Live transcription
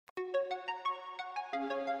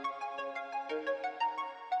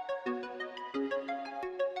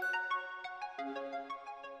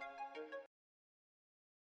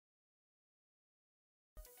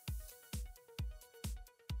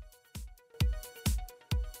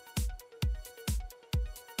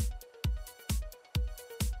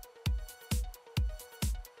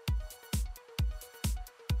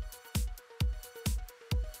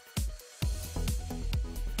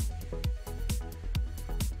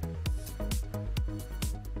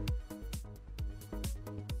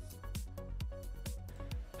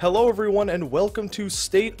Hello everyone and welcome to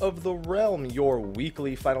State of the Realm, your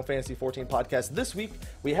weekly Final Fantasy XIV podcast. This week,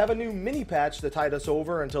 we have a new mini patch that tied us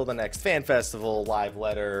over until the next fan festival, live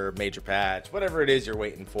letter, major patch, whatever it is you're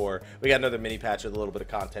waiting for. We got another mini patch with a little bit of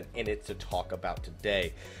content in it to talk about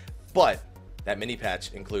today. But that mini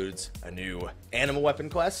patch includes a new animal weapon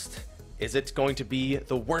quest. Is it going to be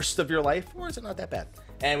the worst of your life, or is it not that bad?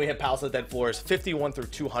 And we have Palace of the Dead Floors 51 through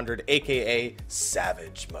 200, aka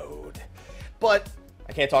Savage Mode. But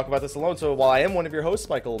I can't talk about this alone, so while I am one of your hosts,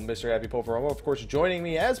 Michael, Mr. Happy Poveromo, of course, joining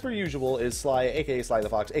me as per usual is Sly, aka Sly the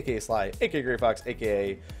Fox, aka Sly, aka Gray Fox,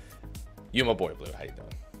 aka Yuma Boy Blue. How you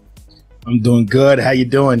doing? I'm doing good. How you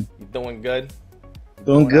doing? You doing good?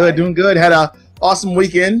 Doing good. Had a awesome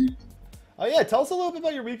weekend. Oh yeah, tell us a little bit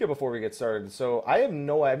about your weekend before we get started. So I've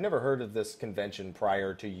never heard of this convention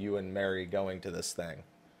prior to you and Mary going to this thing.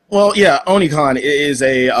 Well, yeah, Onicon is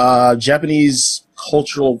a Japanese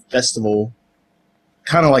cultural festival,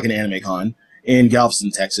 kind of like an anime con in Galveston,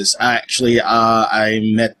 Texas. I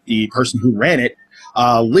met the person who ran it,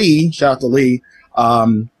 Lee. Shout out to Lee,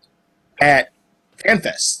 at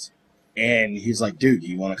FanFest, and he's like, "Dude, do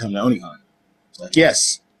you want to come to Onicon?" I was like,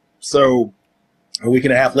 "Yes." So a week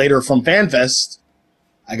and a half later from FanFest,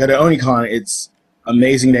 I go to Onicon. It's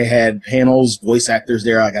amazing. They had panels, voice actors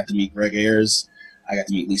there. I got to meet Greg Ayers. I got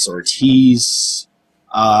to meet Lisa Ortiz.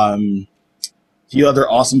 A few other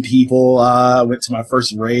awesome people. Went to my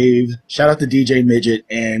first rave. Shout out to DJ Midget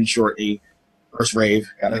and Shorty. First rave.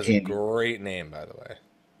 Got a candy. Great name, by the way.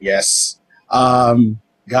 Yes.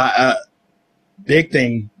 Got a big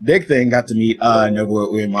thing. Got to meet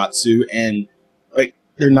Nobuo Uematsu, and like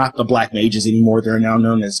they're not the Black Mages anymore. They're now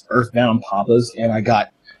known as Earthbound Papas, and I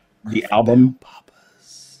got the album.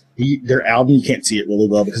 Their album, you can't see it really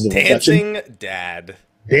well because of the Dancing reflection. Dad.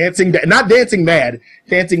 Dancing Dad. Not Dancing Mad.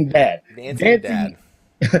 Dancing Dad. Dancing Dad.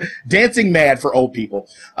 Dancing Mad for old people.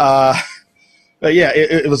 But yeah,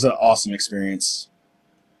 it was an awesome experience.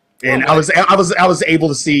 And I was able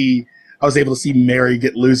to see Mary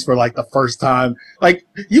get loose for like the first time. Like,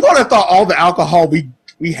 you would have thought all the alcohol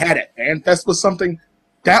we had at FanFest was something.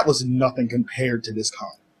 That was nothing compared to this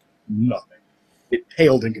con. Nothing. It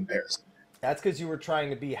paled in comparison. That's because you were trying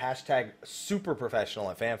to be hashtag super professional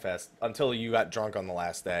at FanFest until you got drunk on the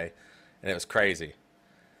last day, and it was crazy.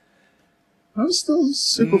 I was still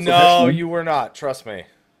super professional. No, you were not. Trust me.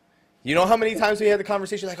 You know how many times we had the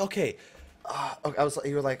conversation like, okay,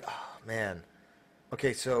 you were like, oh man,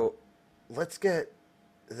 okay, so let's get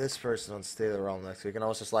this person on State of the Realm next week, and I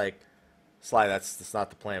was just like, Sly, that's not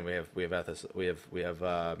the plan. We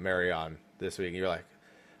have Mary on this week, and you're like,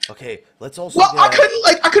 okay, let's also. Well,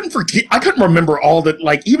 I couldn't remember all that.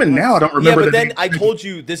 Like, even now, I don't remember. Yeah, but then I told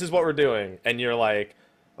you this is what we're doing, and you're like,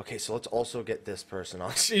 okay, so let's also get this person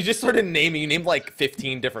on. You just started naming. You named like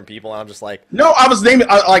 15 different people, and I'm just like, no, I was naming.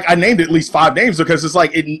 I named at least 5 names because it's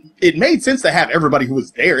like it made sense to have everybody who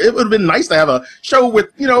was there. It would have been nice to have a show with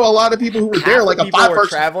a lot of people who were there, like a 5-person.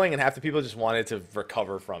 Traveling, and half the people just wanted to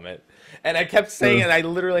recover from it. And I kept saying, and I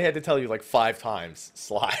literally had to tell you like 5 times,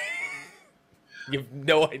 Sly. You have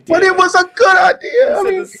no idea. But it was a good idea. I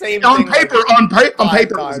mean, the same on thing paper, like on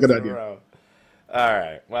paper, it was a good idea. All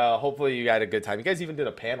right. Well, hopefully you had a good time. You guys even did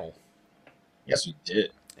a panel. Yes, we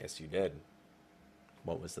did. Yes, you did.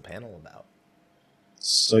 What was the panel about?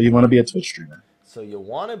 So you want to be a Twitch streamer? So you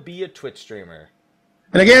want to be a Twitch streamer?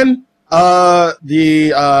 And again,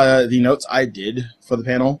 the notes I did for the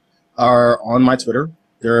panel are on my Twitter.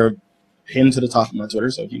 They're pinned to the top of my Twitter.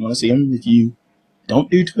 So if you want to see them, if you don't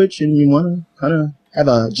do Twitch and you want to kind of have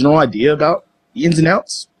a general idea about the ins and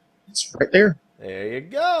outs, it's right there. There you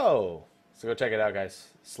go. So go check it out, guys.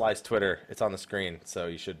 Sly's Twitter. It's on the screen, so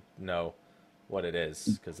you should know what it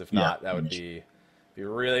is. Because if not, that would be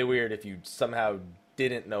really weird if you somehow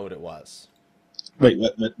didn't know what it was. Wait,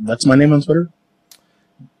 that's my name on Twitter?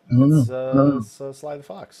 I don't know. It's Sly the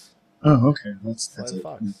Fox. Oh, okay. That's Sly the it.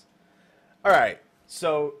 Fox. All right.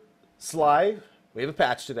 So, Sly, we have a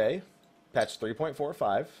patch today. Patch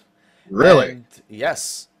 3.45. Really? And,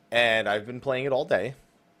 yes. And I've been playing it all day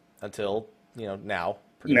until, now.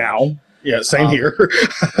 Now? Yeah, same here.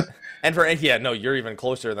 And you're even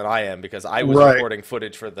closer than I am because I was recording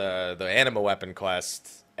footage for the Anima Weapon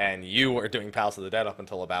quest, and you were doing Palace of the Dead up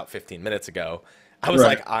until about 15 minutes ago. I was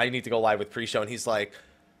like, I need to go live with pre-show, and he's like,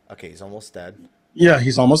 okay, he's almost dead. Yeah,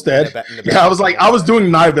 he's almost dead. I was doing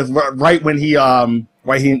Nibeth right when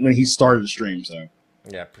he started the stream, so.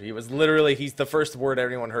 Yeah, he was literally, he's the first word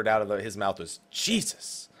everyone heard out of his mouth was,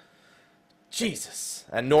 Jesus. Jesus.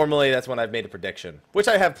 And normally that's when I've made a prediction, which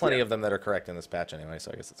I have plenty of them that are correct in this patch anyway, so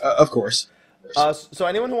I guess it's of course. So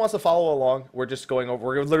anyone who wants to follow along, we're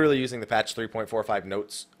literally using the patch 3.45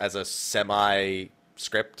 notes as a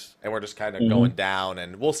script, and we're just kind of going down,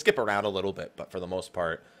 and we'll skip around a little bit, but for the most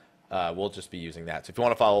part, we'll just be using that. So if you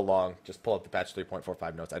want to follow along, just pull up the patch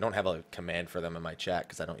 3.45 notes. I don't have a command for them in my chat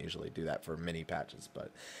because I don't usually do that for mini patches,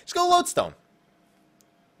 but just go to Lodestone.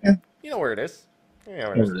 Yeah. You know where it is. You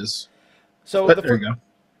know There it is. So But there you go.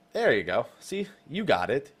 There you go. See, you got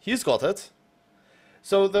it. He's got it.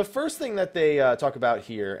 So the first thing that they talk about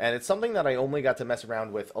here, and it's something that I only got to mess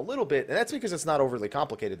around with a little bit, and that's because it's not overly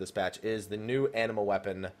complicated, this patch, is the new Animal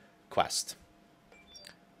Weapon quest.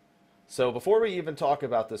 So before we even talk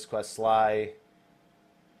about this quest, Sly,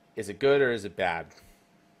 is it good or is it bad?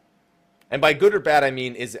 And by good or bad, I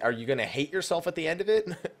mean, are you going to hate yourself at the end of it,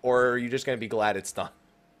 or are you just going to be glad it's done?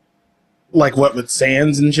 Like what, with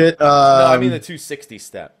sands and shit? No, I mean the 260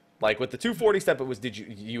 step. Like with the 240 step, it was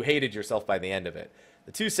you hated yourself by the end of it.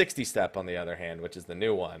 The 260 step, on the other hand, which is the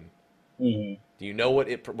new one, do you know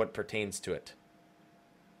what pertains to it?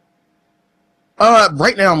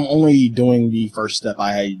 Right now I'm only doing the first step.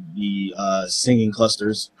 I had the singing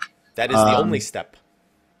clusters. That is the only step.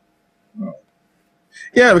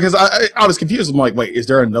 Yeah, because I was confused. I'm like, wait, is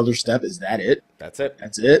there another step? Is that it? That's it.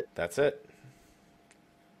 That's it? That's it.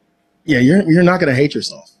 Yeah, you're not gonna hate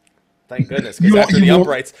yourself. Thank goodness, because after the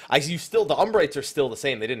Umbrites, the Umbrites are still the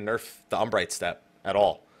same. They didn't nerf the Umbrite step at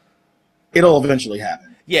all. It'll eventually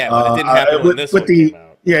happen. Yeah, but it didn't happen when this one came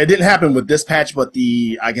out. Yeah, it didn't happen with this patch, but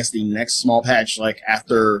I guess the next small patch, like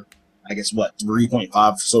after, I guess what,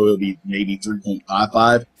 3.5, so it'll be maybe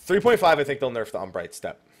 3.55. 3.5, I think they'll nerf the Umbrite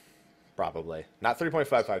step. Probably. Not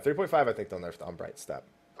 3.55. 3.5, I think they'll nerf the Umbrite step.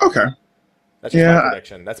 Okay. That's just my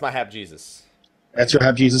prediction. That's my Hab Jesus. That's your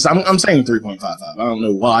Hab Jesus. I'm saying 3.55. I don't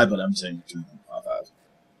know why, but I'm saying 3.55.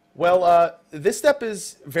 Well, this step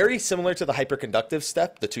is very similar to the hyperconductive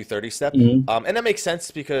step, the 230 step. And that makes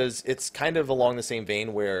sense because it's kind of along the same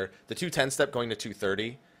vein where the 210 step going to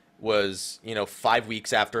 230 was, 5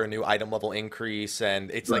 weeks after a new item level increase,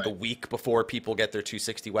 and it's like a week before people get their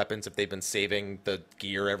 260 weapons if they've been saving the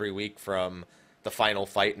gear every week from the final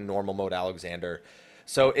fight in normal mode Alexander.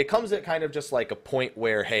 So it comes at kind of just like a point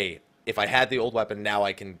where, hey, if I had the old weapon, now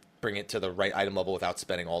I can bring it to the right item level without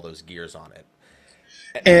spending all those gears on it.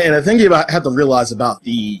 And the thing you have to realize about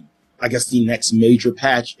the next major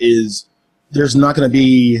patch is there's going to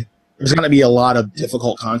be a lot of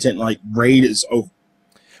difficult content. Like raid is over.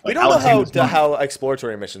 We don't know how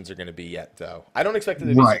exploratory missions are going to be yet, though. I don't expect it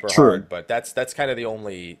to be super hard, but that's kind of the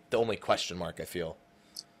only question mark, I feel.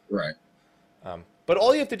 Right. But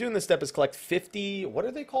all you have to do in this step is collect 50. What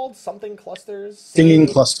are they called? Something clusters. Singing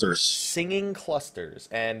clusters. Singing clusters,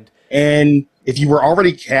 and if you were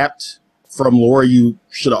already capped from lore, you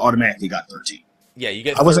should have automatically got 13. Yeah, you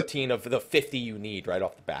get 13 of the 50 you need right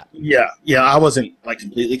off the bat. Yeah, I wasn't like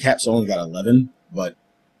completely capped, so I only got 11, but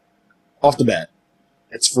off the bat,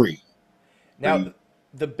 it's free. Now,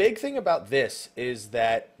 the big thing about this is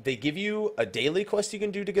that they give you a daily quest you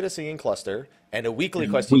can do to get a singing cluster, and a weekly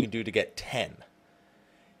quest you can do to get 10.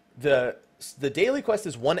 The daily quest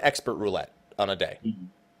is 1 expert roulette on a day,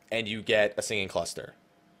 and you get a singing cluster.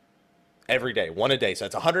 Every day, 1 a day. So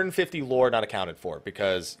it's 150 lore not accounted for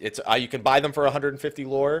because it's you can buy them for 150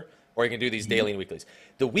 lore, or you can do these daily and weeklies.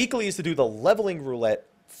 The weekly is to do the leveling roulette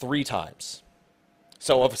 3 times.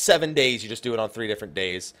 So of 7 days, you just do it on 3 different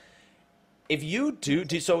days. If you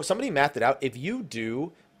so somebody mathed it out. If you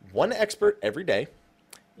do 1 expert every day,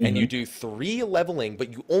 and you do 3 leveling,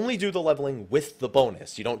 but you only do the leveling with the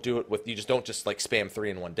bonus. You don't do it with, you just don't just like spam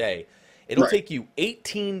 3 in 1 day. It'll take you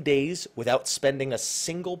 18 days without spending a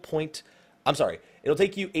single point. I'm sorry. It'll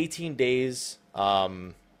take you 18 days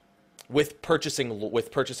with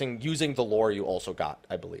purchasing using the lore you also got,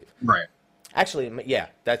 I believe. Right. Actually, yeah,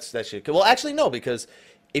 that should. Well, actually, no, because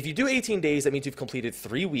if you do 18 days, that means you've completed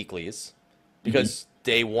 3 weeklies, because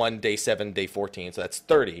day 1, day 7, day 14, so that's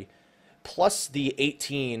 30. Plus the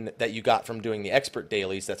 18 that you got from doing the expert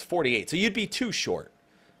dailies, that's 48. So you'd be 2 short,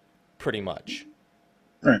 pretty much.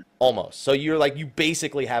 Right. Almost. So you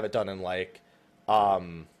basically have it done in like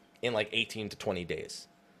 18 to 20 days.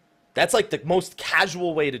 That's like the most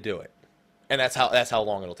casual way to do it. And that's how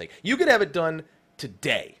long it'll take. You could have it done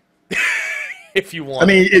today if you want. I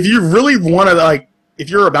mean, if you really want to, if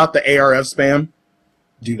you're about the ARF spam,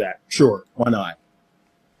 do that. Sure. Why not?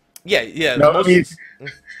 Yeah. No,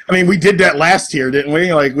 I mean, we did that last tier, didn't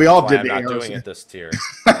we? Like, we all did the ARF. I'm not doing it this tier.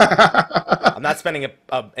 I'm not spending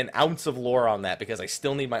an ounce of lore on that because I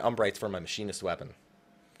still need my Umbrites for my machinist weapon.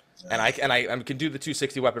 And I can do the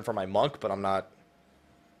 260 weapon for my monk, but I'm not.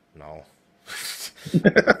 No.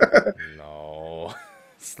 No.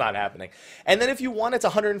 It's not happening. And then if you want, it's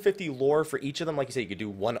 150 lore for each of them. Like you say, you could do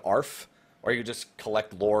 1 ARF or you just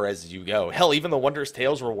collect lore as you go. Hell, even the Wondrous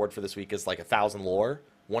Tales reward for this week is like 1,000 lore.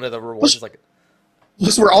 One of the rewards is like...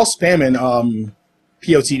 Plus, we're all spamming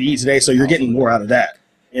POTD today, so you're getting more out of that.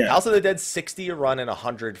 Yeah. House of the Dead, 60 a run and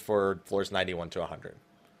 100 for floors 91 to 100.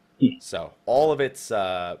 So all of it's...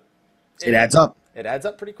 it adds up. It adds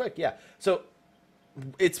up pretty quick, yeah. So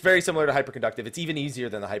it's very similar to hyperconductive. It's even easier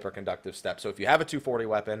than the hyperconductive step. So if you have a 240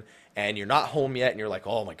 weapon and you're not home yet and you're like,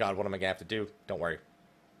 oh my god, what am I going to have to do? Don't worry.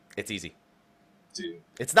 It's easy. Dude.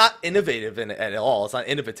 It's not innovative at all. It's not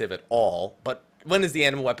innovative at all. But when has the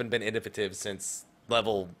animal weapon been innovative since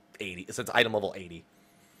level 80? Since item level 80?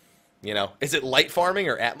 You know? Is it light farming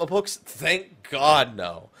or Atma books? Thank God,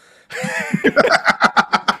 no.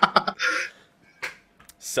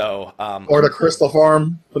 So, or the crystal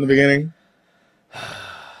farm from the beginning.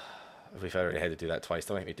 We've already had to do that twice.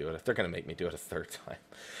 Don't make me do it. If they're gonna make me do it a third time,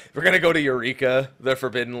 we're gonna go to Eureka, the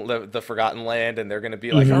Forgotten Land, and they're gonna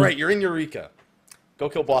be like, "All right, you're in Eureka. Go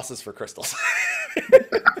kill bosses for crystals."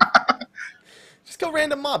 Just kill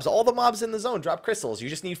random mobs. All the mobs in the zone drop crystals. You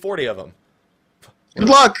just need 40 of them. Good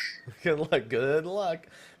luck. Good luck. Good luck.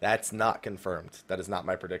 That's not confirmed. That is not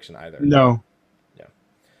my prediction either. No.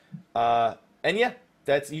 Yeah. And yeah,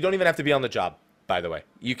 you don't even have to be on the job. By the way,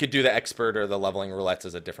 you could do the expert or the leveling roulettes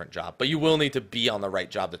as a different job, but you will need to be on the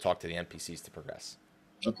right job to talk to the NPCs to progress.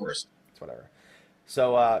 Of course. It's whatever.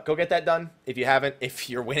 So go get that done. If you haven't, if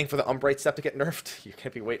you're waiting for the Umbrite step to get nerfed, you're going to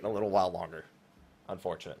be waiting a little while longer,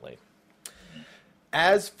 unfortunately.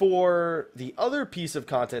 As for the other piece of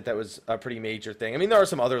content that was a pretty major thing, I mean, there are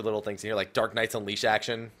some other little things in here, like Dark Knight's Unleash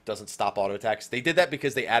action doesn't stop auto attacks. They did that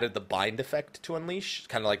because they added the bind effect to Unleash,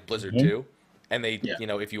 kind of like Blizzard 2. And they, you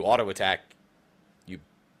know, if you auto attack,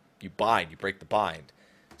 you bind, you break the bind.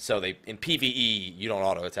 So they in PvE you don't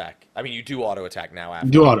auto attack. I mean, you do auto attack now after.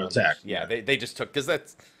 You do auto attack. Yeah, they just took, because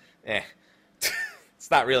that's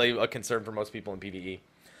it's not really a concern for most people in PvE.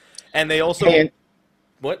 And they also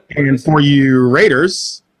what? And for you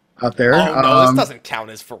raiders out there, oh no, this doesn't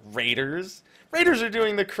count as for raiders. Raiders are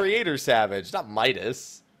doing the Creator Savage, not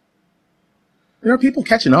Midas. There are people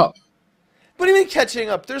catching up. What do you mean catching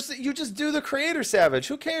up? You just do the Creator Savage.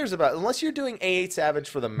 Who cares about it? Unless you're doing A8 Savage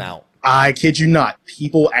for the mount. I kid you not.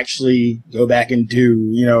 People actually go back and do,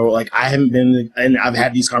 you know, like I haven't been, and I've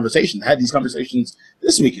had these conversations. I had these conversations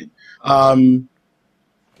this weekend.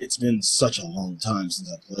 It's been such a long time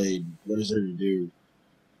since I played. What is there to do?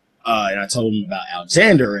 And I told them about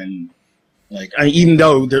Alexander, and like, even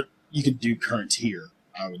though you could do current tier,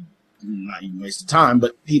 I would not even waste the time,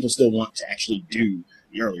 but people still want to actually do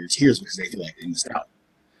the earlier tiers because they feel like they missed out.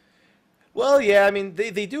 Well, yeah, I mean,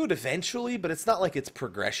 they do it eventually, but it's not like it's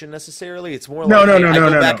progression necessarily. It's more like, I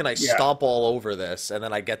go back and I stomp all over this, and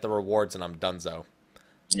then I get the rewards, and I'm donezo.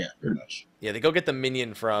 Yeah, pretty much. Yeah, they go get the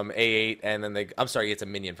minion from A8, and then I'm sorry, it's a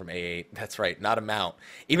minion from A8. That's right, not a mount.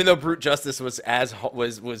 Even though Brute Justice was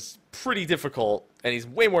pretty difficult, and he's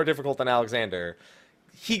way more difficult than Alexander,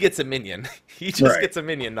 he gets a minion. He just gets a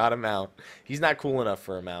minion, not a mount. He's not cool enough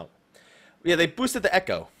for a mount. Yeah, they boosted the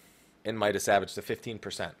Echo in Midas Savage to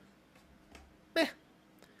 15%.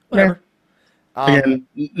 Whatever. Again,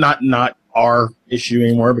 not our issue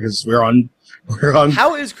anymore because we're on.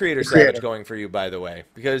 How is Creator Savage going for you, by the way?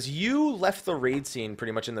 Because you left the raid scene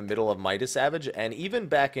pretty much in the middle of Midas Savage, and even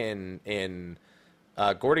back in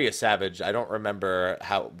Gordius Savage, I don't remember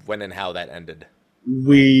when and how that ended.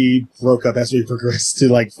 We broke up as we progressed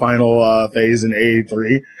to like final phase in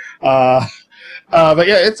A3. But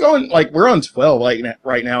yeah, it's going like we're on 12 like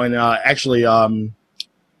right now, and actually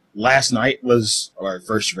last night was our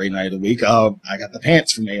first raid night of the week. I got the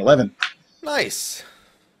pants from A11. Nice.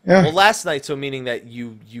 Yeah. Well, last night, so meaning that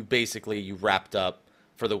you basically wrapped up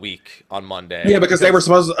for the week on Monday. Yeah, because they were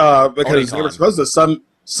supposed to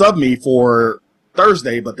sub me for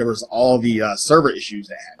Thursday, but there was all the server issues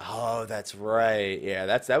that happened. Oh, that's right. Yeah,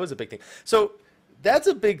 that was a big thing. So that's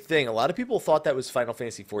a big thing. A lot of people thought that was Final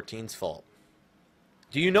Fantasy XIV's fault.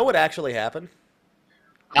 Do you know what actually happened?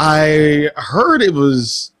 I heard it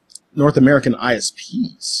was North American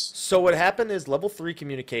ISPs. So what happened is Level 3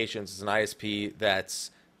 Communications is an ISP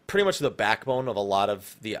that's pretty much the backbone of a lot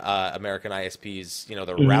of the American ISPs, you know,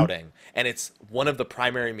 the routing. And it's one of the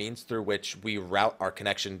primary means through which we route our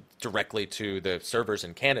connection directly to the servers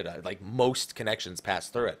in Canada. Like most connections pass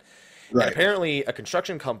through it. Right. And apparently a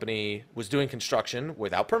construction company was doing construction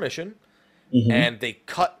without permission, and they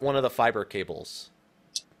cut one of the fiber cables.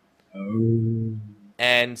 Oh.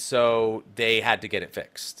 And so they had to get it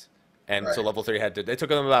fixed. And so Level 3 it took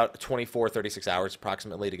them about 24, 36 hours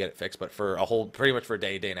approximately to get it fixed. But for pretty much for a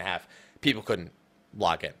day and a half, people couldn't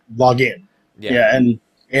log in. Yeah, and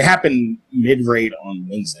it happened mid-raid on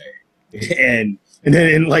Wednesday. And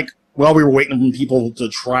then like while we were waiting for people to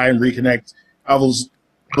try and reconnect, I was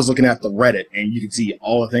looking at the Reddit, and you could see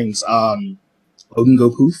all the things. Odin Go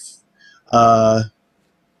Poof,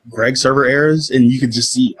 Greg server errors, and you could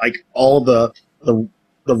just see like all the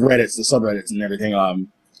Reddits, the subreddits, and everything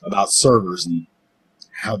about servers and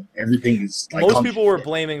how everything is. Like, most people were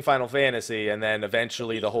blaming Final Fantasy, and then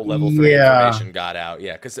eventually the whole level 3 information got out.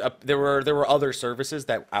 Yeah, because there were other services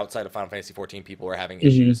that outside of Final Fantasy 14 people were having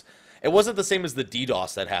issues. It wasn't the same as the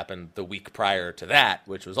DDoS that happened the week prior to that,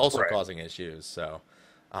 which was also causing issues. So,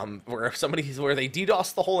 where they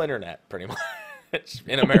DDoSed the whole internet pretty much.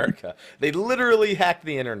 In America, they literally hacked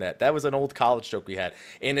the internet. That was an old college joke we had.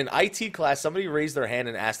 In an IT class, somebody raised their hand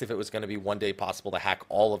and asked if it was going to be one day possible to hack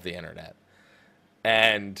all of the internet,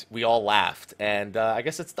 and we all laughed. And I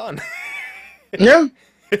guess it's done. Yeah,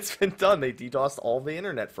 it's been done. They DDoSed all of the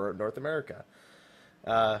internet for North America.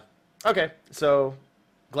 Okay, so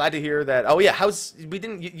glad to hear that. Oh yeah,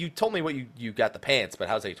 you told me what you got the pants, but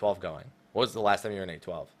how's A12 going? What was the last time you were in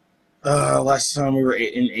A12? Last time we were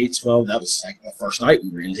in A12, that was like the first night we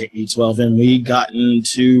were in A12, and we got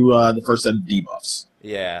into the first set of debuffs.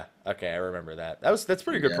 Yeah, okay, I remember that. That's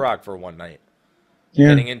pretty good prog for one night. Yeah.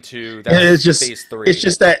 Getting into phase 3. It's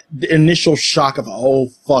just that the initial shock of, oh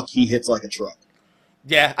fuck, he hits like a truck.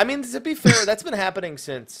 Yeah, I mean, to be fair, that's been happening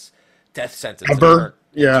since Death Sentence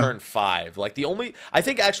turn 5. Like I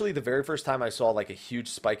think actually the very first time I saw like a huge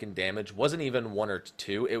spike in damage wasn't even 1 or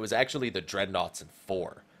 2. It was actually the Dreadnoughts in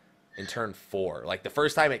 4. In turn 4, like the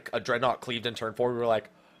first time a Dreadnought cleaved in turn 4, we were like,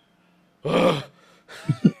 ugh.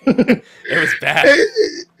 It was bad.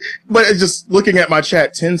 But just looking at my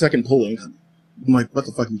chat, 10-second pulling, I'm like, what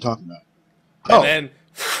the fuck are you talking about? And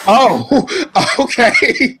then,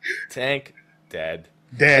 okay. Tank dead.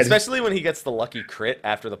 Especially when he gets the lucky crit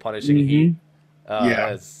after the punishing heat.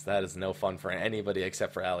 That is no fun for anybody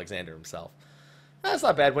except for Alexander himself. That's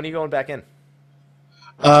not bad. When are you going back in?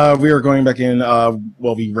 We are going back in,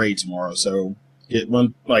 we raid tomorrow, so get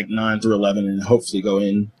one like 9 through 11 and hopefully go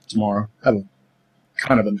in tomorrow. Have a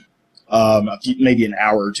kind of maybe an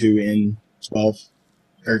hour or two in 12.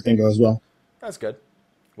 Everything goes well. That's good.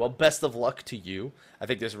 Well, best of luck to you. I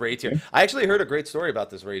think this raid tier, I actually heard a great story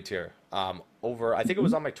about this raid tier I think it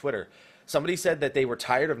was on my Twitter. Somebody said that they were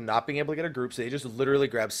tired of not being able to get a group, so they just literally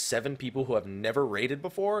grabbed 7 people who have never raided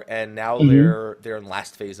before, and now they're in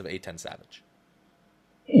last phase of A10 Savage.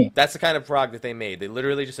 That's the kind of prog that they made. They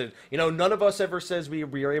literally just said, none of us ever says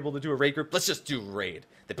we are able to do a raid group. Let's just do raid.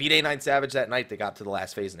 They beat A9 Savage that night. They got to the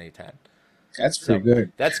last phase in A10. That's pretty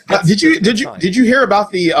good. That's did you hear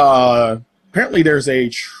about the apparently there's a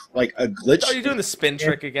glitch? Are you doing the spin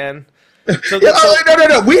trick again? So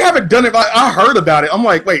no. We haven't done it. I heard about it. I'm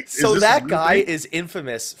like, wait. So that guy is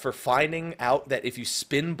infamous for finding out that if you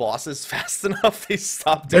spin bosses fast enough, they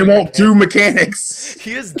stop doing They won't do mechanics.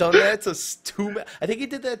 He has done that to I think he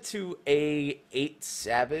did that to A8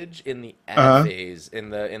 Savage in the A phase,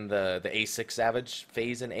 in the A6 Savage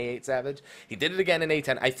phase in A8 Savage. He did it again in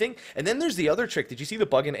A10. I think, and then there's the other trick. Did you see the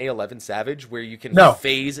bug in A11 Savage where you can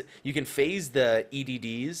phase the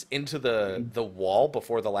EDDs into the wall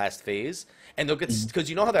before the last phase? And they'll get, because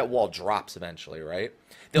you know how that wall drops eventually, right?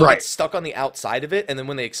 They'll get stuck on the outside of it, and then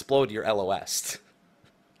when they explode, you're LOS'd.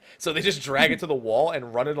 So they just drag it to the wall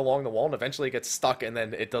and run it along the wall, and eventually it gets stuck, and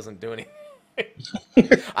then it doesn't do anything.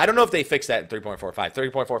 I don't know if they fixed that in 3.45.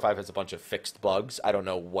 3.45 has a bunch of fixed bugs. I don't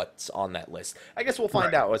know what's on that list. I guess we'll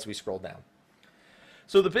find out as we scroll down.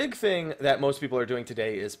 So the big thing that most people are doing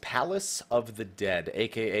today is Palace of the Dead,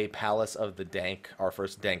 a.k.a. Palace of the Dank, our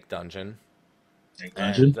first Dank dungeon.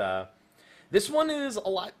 And this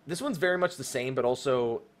one's very much the same, but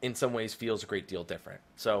also in some ways feels a great deal different.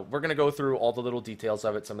 So we're going to go through all the little details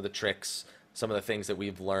of it, some of the tricks, some of the things that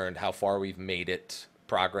we've learned, how far we've made it,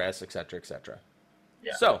 progress, etc., etc.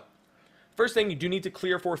 Yeah. So first thing, you do need to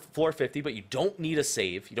clear for floor 50, but you don't need a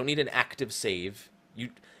save. You don't need an active save.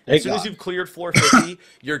 As soon as you've cleared floor 50,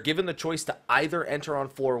 you're given the choice to either enter on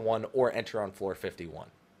floor 1 or enter on floor 51.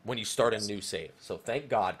 When you start a new save. So thank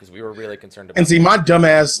God, because we were really concerned about And see, my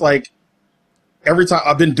dumbass, every time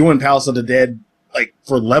I've been doing Palace of the Dead,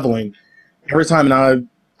 for leveling, every time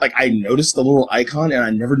I noticed the little icon, and I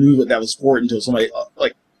never knew what that was for until somebody,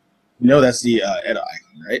 that's the Edda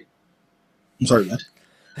icon, right? I'm sorry, what?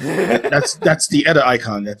 that's the Edda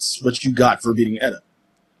icon. That's what you got for beating Edda.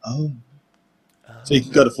 Oh. So you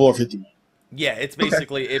can go to floor 51. Yeah, it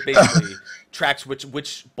basically tracks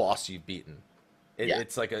which boss you've beaten.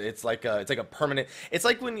 It's like a permanent. It's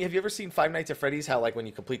like have you ever seen Five Nights at Freddy's? How when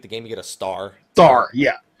you complete the game you get a star.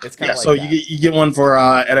 Yeah. It's kind of like so that. you get one for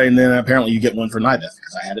Edda, and then apparently you get one for Nibeth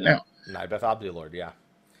because I had it now. Nibeth Obdulord, yeah.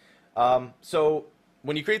 So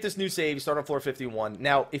when you create this new save, you start on floor 51.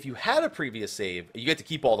 Now, if you had a previous save, you get to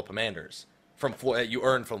keep all the commanders from floor that you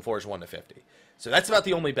earned from floors 1 to 50. So that's about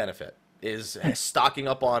the only benefit, is stocking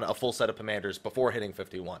up on a full set of commanders before hitting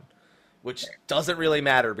 51, which doesn't really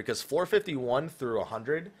matter because floor 51 through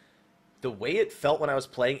 100, the way it felt when I was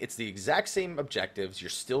playing, it's the exact same objectives. You're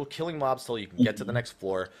still killing mobs till you can get to the next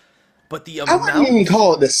floor. But the amount... I wouldn't even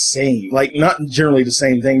call it the same. Like, not generally the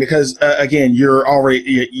same thing because, again, you're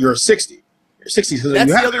 60. You're 60. So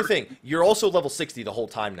that's the other thing. You're also level 60 the whole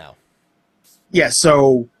time now. Yeah,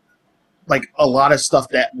 so, like, a lot of stuff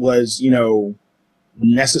that was,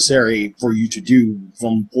 necessary for you to do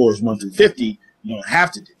from floors 1 through 50, you don't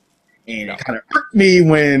have to do. And it kind of irked me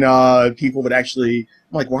when people would actually...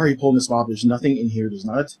 I'm like, why are you pulling this mob? There's nothing in here. There's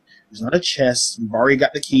not a chest. We've already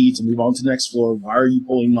got the key to move on to the next floor. Why are you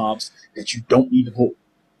pulling mobs that you don't need to pull?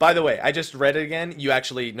 By the way, I just read it again. You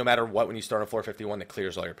actually, no matter what, when you start on floor 51, it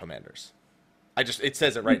clears all your commanders. It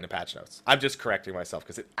says it right in the patch notes. I'm just correcting myself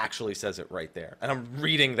because it actually says it right there. And I'm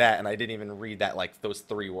reading that, and I didn't even read that, like, those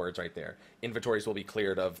 3 words right there. Inventories will be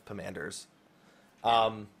cleared of commanders.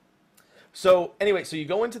 So anyway, so you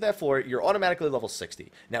go into that floor, you're automatically level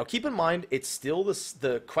 60. Now keep in mind, it's still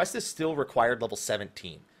the quest is still required level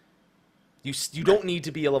 17. You don't need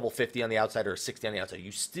to be a level 50 on the outside or a 60 on the outside.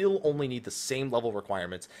 You still only need the same level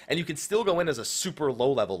requirements, and you can still go in as a super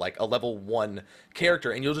low level, like a level 1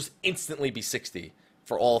 character, and you'll just instantly be 60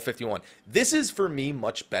 for all 51. This is, for me,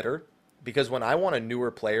 much better, because when I want a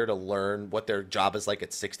newer player to learn what their job is like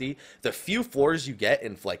at 60, the few floors you get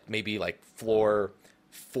in, like, maybe like floor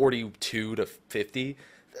 42 to 50,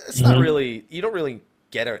 it's not really, you don't really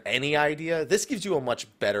get any idea. This gives you a much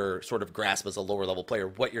better sort of grasp as a lower level player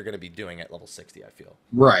what you're going to be doing at level 60, I feel.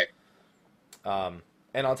 Right.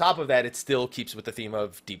 And on top of that, it still keeps with the theme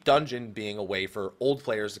of Deep Dungeon being a way for old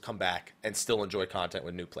players to come back and still enjoy content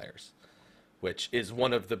with new players, which is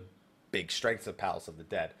one of the big strengths of Palace of the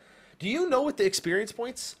Dead. Do you know what the experience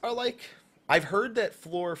points are like? I've heard that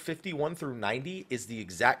floor 51 through 90 is the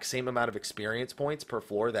exact same amount of experience points per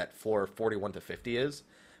floor that floor 41 to 50 is,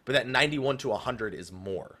 but that 91 to 100 is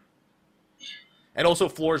more. And also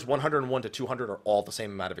floors 101 to 200 are all the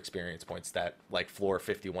same amount of experience points that, like, floor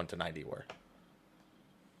 51 to 90 were.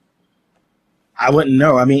 I wouldn't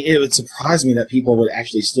know. I mean, it would surprise me that people would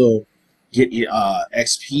actually still get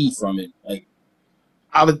XP from it. Like,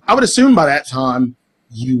 I would assume by that time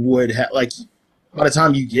you would have, like, by the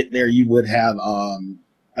time you get there, you would have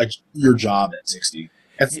your job at 60.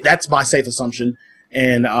 That's my safe assumption.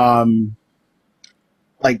 And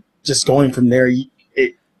like, just going from there,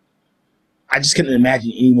 I just couldn't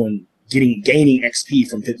imagine anyone gaining XP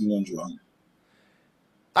from 51 to 100.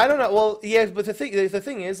 I don't know. Well, yeah, but the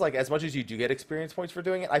thing is, like, as much as you do get experience points for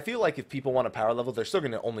doing it, I feel like if people want a power level, they're still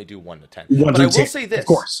going to only do 1 to 10. But I will say this. Of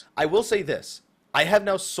course. I will say this. I have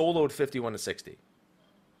now soloed 51 to 60.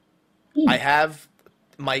 I have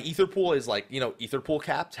my ether pool is, like, ether pool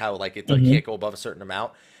capped, how, like, it can't go above a certain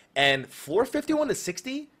amount. And floor 51 to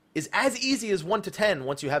 60 is as easy as 1 to 10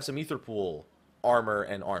 once you have some ether pool armor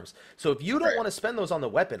and arms. So if you don't want to spend those on the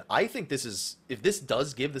weapon, I think this is, if this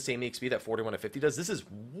does give the same EXP that 41 to 50 does, this is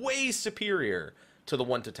way superior to the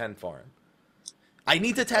 1 to 10 farm. I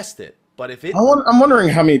need to test it, but if it... I'm wondering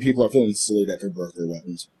how many people are feeling silly that they broke their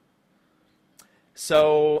weapons.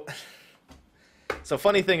 So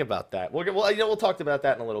funny thing about that. We'll talk about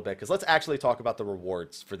that in a little bit, because let's actually talk about the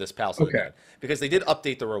rewards for this Palace of the Dead, because they did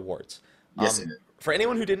update the rewards. Yes, they did. For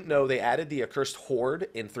anyone who didn't know, they added the Accursed Horde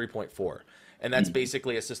in 3.4, and that's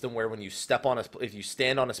basically a system where when you step on if you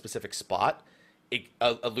stand on a specific spot,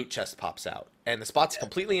 a loot chest pops out, and the spot's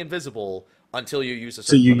completely invisible until you use a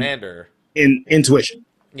certain commander. Intuition.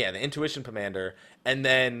 Yeah, the Intuition commander, and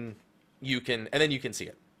then you can see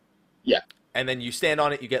it. Yeah. And then you stand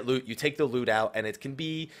on it, you get loot, you take the loot out, and it can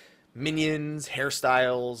be minions,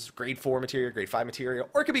 hairstyles, grade 4 material, grade 5 material,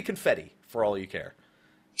 or it could be confetti, for all you care.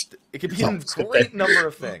 It could be a great number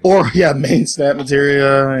of things. Or, main stat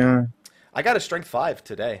material, yeah. I got a strength 5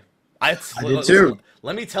 today. I did too.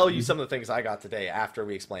 Let me tell you some of the things I got today after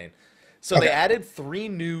we explain. So they added 3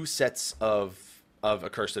 new sets of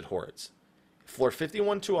Accursed Hordes. Floor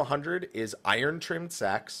 51 to 100 is iron-trimmed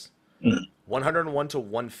sacks. 101 to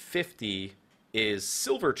 150 is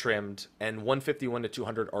silver-trimmed, and 151 to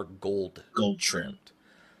 200 are gold-trimmed.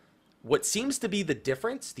 What seems to be the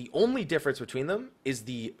difference, the only difference between them, is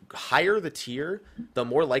the higher the tier, the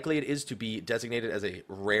more likely it is to be designated as a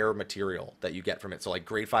rare material that you get from it. So, like,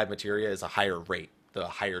 grade 5 materia is a higher rate, the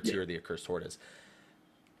higher tier the Accursed Horde is.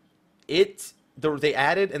 They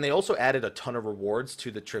added, and they also added a ton of rewards to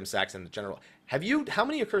the trim sacks in the general. How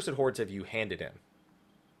many Accursed Hordes have you handed in?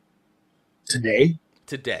 Today?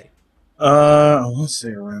 Today. I want to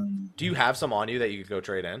say around. Do you have some on you that you could go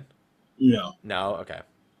trade in? No. No? Okay.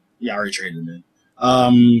 Yeah, I already traded them in. I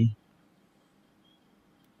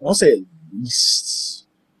want to say at least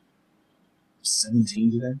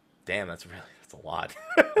 17 today. Damn, that's a lot.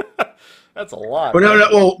 That's a lot. But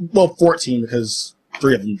no, well, 14 because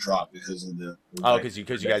 3 of them dropped because of the. Oh, because you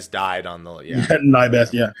guys died on the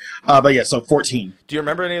Nibeth, yeah. But yeah, so 14. Do you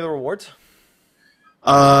remember any of the rewards?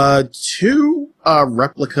 2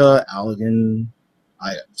 replica Allegan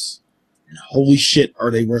items. And holy shit, are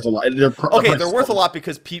they worth a lot? They're worth a lot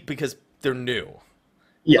because they're new.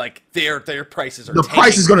 Yeah. Like their prices are. The tanking.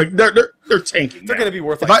 price is gonna they're tanking. They're gonna be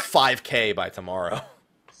worth like $5,000 by tomorrow.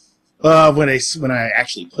 When I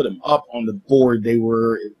actually put them up on the board, they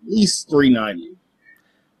were at least $390.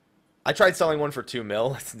 I tried selling one for $2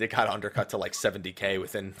 million. They got undercut to like $70,000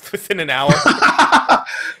 within an hour.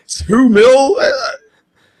 $2 million?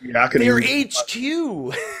 Yeah, I could. They're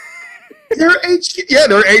HQ. They're HQ. Yeah,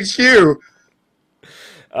 they're HQ.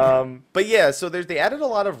 But yeah, so they added a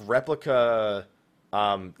lot of replica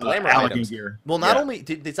glamour items. Gear. Well,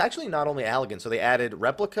 it's actually not only Allegan. So they added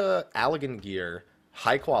replica Allegan gear,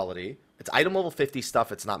 high quality. It's item level 50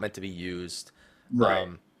 stuff. It's not meant to be used. Right.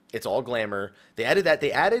 It's all glamour. They added that.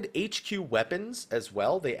 They added HQ weapons as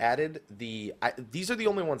well. They added these are the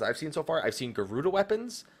only ones I've seen so far. I've seen Garuda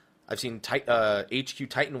weapons. I've seen HQ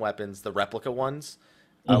Titan weapons, the replica ones,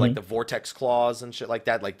 like the Vortex claws and shit like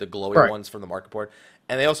that, like the glowy ones from the market board.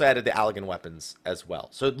 And they also added the Allegan weapons as well.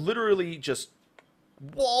 So literally just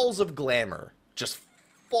walls of glamour just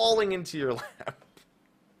falling into your lap.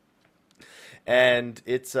 And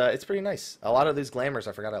it's pretty nice. A lot of these glamours,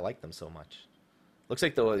 I forgot I like them so much. Looks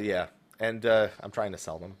like and I'm trying to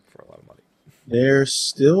sell them for a lot of money. They're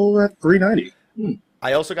still at $390.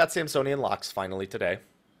 I also got Samsonian locks finally today.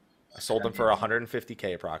 I sold them for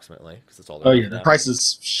 $150,000 approximately because that's all. The price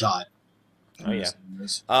is shot. Oh yeah.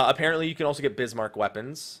 Apparently, you can also get Bismarck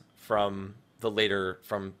weapons from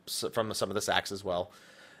some of the sacks as well.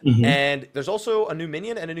 And there's also a new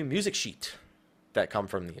minion and a new music sheet that come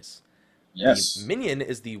from these. Yes. The minion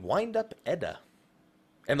is the Wind Up Edda.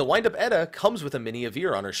 And the Wind Up Edda comes with a mini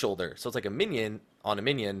Avir on her shoulder. So it's like a minion on a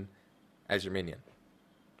minion as your minion.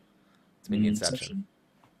 It's Minionception.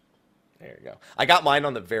 There you go. I got mine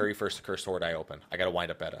on the very first Cursed Horde I opened. I got a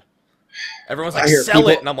Wind Up Edda. Everyone's like, sell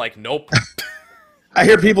it. And I'm like, nope. I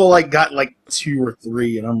hear people got 2 or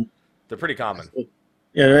 3, and they're pretty common.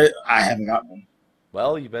 Yeah, I haven't got one.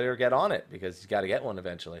 Well, you better get on it because you got to get one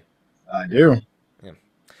eventually. I do. Yeah.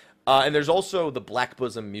 And there's also the Black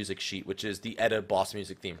Bosom music sheet, which is the Edda boss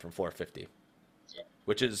music theme from Floor 50. Yeah.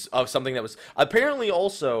 Which is something that was... Apparently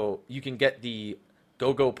also, you can get the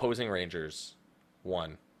Go-Go Posing Rangers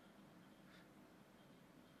one.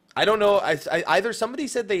 I don't know. Either somebody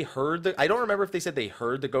said they heard I don't remember if they said they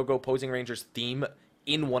heard the Go-Go Posing Rangers theme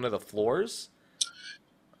in one of the floors.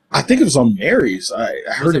 I think it was on Mary's. I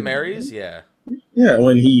heard it Mary's? Yeah. Yeah,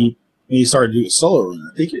 when he started doing solo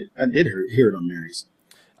run. I did hear it on Mary's.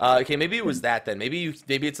 Okay, maybe it was that then. Maybe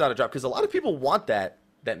it's not a drop because a lot of people want that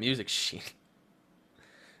music sheet.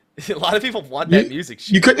 A lot of people want that music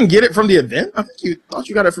sheet. You couldn't get it from the event? I think you thought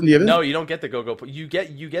you got it from the event. No, you don't get the Go-Go. You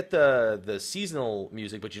get the seasonal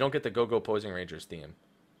music, but you don't get the Go-Go Posing Rangers theme.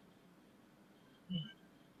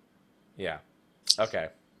 Yeah. Okay.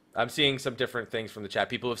 I'm seeing some different things from the chat.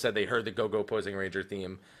 People have said they heard the Go-Go Posing Ranger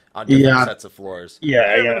theme on different sets of floors. Yeah,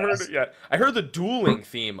 I haven't heard it yet. I heard the dueling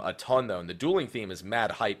theme a ton though, and the dueling theme is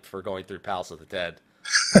mad hype for going through Palace of the Dead.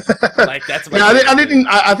 That's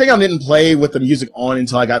I think I didn't play with the music on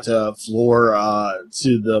until I got to floor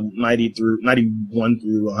to the 91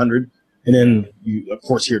 through 100, and then you of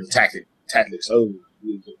course hear the tactics.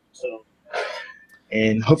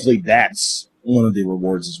 And hopefully that's one of the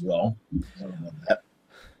rewards as well. I don't know that.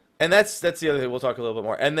 And that's the other thing. We'll talk a little bit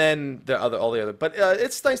more. And then all the other. But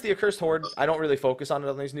it's nice, the Accursed Horde. I don't really focus on it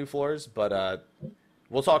on these new floors, but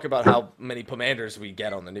we'll talk about how many commanders we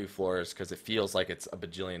get on the new floors because it feels like it's a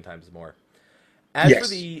bajillion times more. As for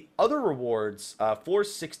the other rewards,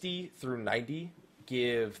 floors 60 through 90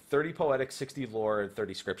 give 30 Poetic, 60 Lore, and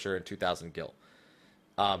 30 Scripture, and 2,000 Gil.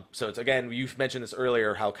 So it's, again, you've mentioned this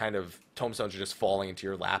earlier, how kind of tomestones are just falling into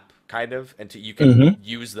your lap, kind of, and you can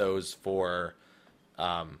use those for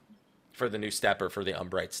the new step or for the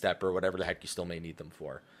Umbrite step or whatever the heck you still may need them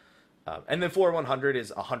for. And then floor 100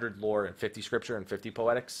 is 100 Lore and 50 Scripture and 50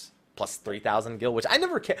 Poetics plus 3,000 Gil, which I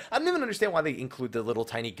never understand why they include the little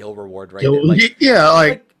tiny Gil reward right there.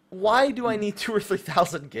 Like, why do I need 2,000 or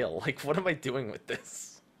 3,000 Gil? Like, what am I doing with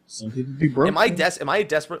this? Some people be broke. Am I a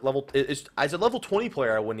desperate level? As a level 20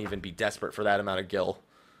 player, I wouldn't even be desperate for that amount of Gil.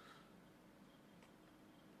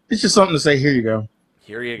 It's just something to say, here you go.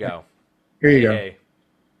 Here you go. Here you go. Hey.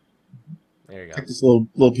 There you go. Take this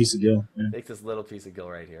little piece of gil. Yeah. Take this little piece of gil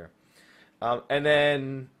right here. And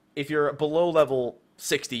then if you're below level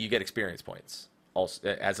 60, you get experience points, also,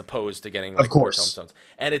 as opposed to getting like more tomestones.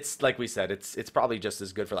 And it's like we said, it's probably just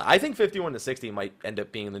as good for that. I think 51 to 60 might end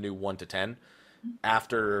up being the new 1 to 10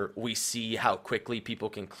 after we see how quickly people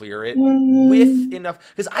can clear it with enough.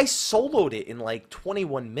 Because I soloed it in like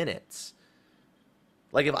 21 minutes.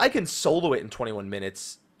 Like if I can solo it in 21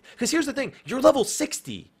 minutes, because here's the thing, you're level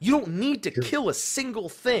 60. You don't need to kill a single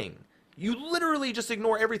thing. You literally just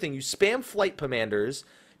ignore everything. You spam flight commanders,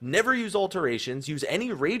 never use alterations, use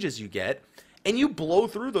any rages you get, and you blow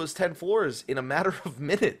through those 10 floors in a matter of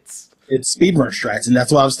minutes. It's speedrun strats, and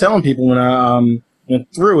that's what I was telling people when I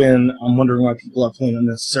went through, and I'm wondering why people are playing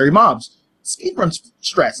unnecessary mobs. Speedrun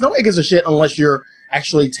strats. Nobody gives a shit unless you're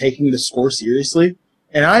actually taking the score seriously.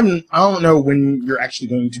 And I don't know when you're actually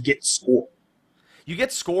going to get score. You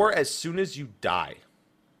get score as soon as you die,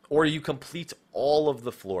 or you complete all of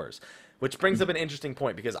the floors. Which brings up an interesting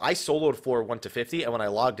point, because I soloed floor 1 to 50, and when I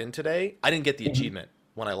logged in today, I didn't get the achievement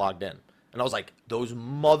when I logged in. And I was like,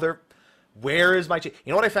 where is my You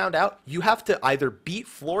know what I found out? You have to either beat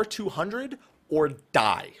floor 200 or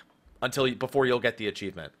die before you'll get the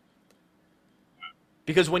achievement.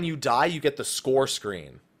 Because when you die, you get the score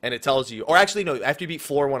screen, and it tells you, or actually no, after you beat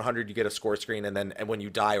floor 100, you get a score screen, and when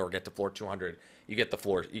you die or get to floor 200, you get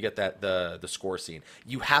the score scene.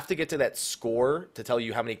 You have to get to that score to tell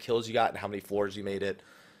you how many kills you got and how many floors you made it,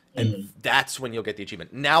 and that's when you'll get the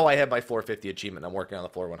achievement. Now I have my floor 50 achievement. I'm working on the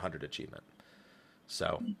floor 100 achievement,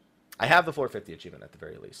 so I have the floor 50 achievement at the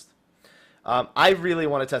very least. I really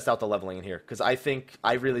want to test out the leveling in here, because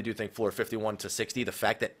I really do think floor 51 to 60, the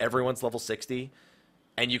fact that everyone's level 60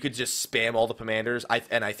 and you could just spam all the commanders,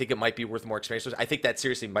 and I think it might be worth more experience. I think that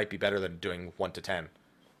seriously might be better than doing 1 to 10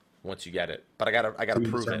 once you get it. But I gotta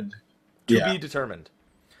prove it. To be determined.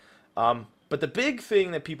 But the big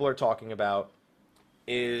thing that people are talking about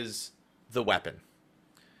is the weapon.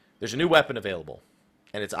 There's a new weapon available,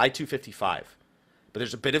 and it's I-255. But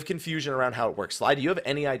there's a bit of confusion around how it works. Sly, do you have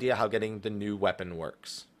any idea how getting the new weapon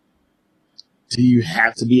works? Do you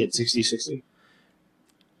have to be at 60-60?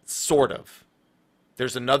 Sort of.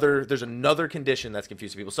 There's another condition that's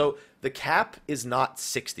confusing people. So the cap is not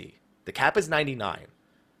 60. The cap is 99.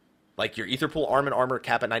 Like your Aetherpool armor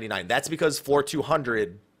cap at 99. That's because floor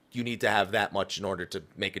 200, you need to have that much in order to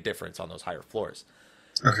make a difference on those higher floors.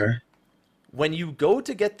 Okay. When you go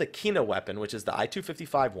to get the Kina weapon, which is the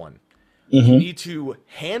I-255 one, you need to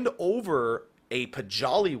hand over a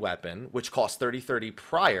Pajali weapon, which costs 30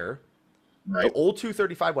 prior, the old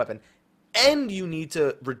 235 weapon, and you need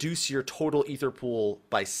to reduce your total Aetherpool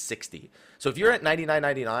by 60. So if you're at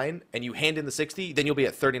 99.99 and you hand in the 60, then you'll be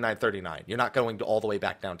at 39.39. You're not going all the way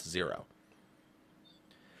back down to 0.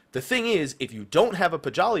 The thing is, if you don't have a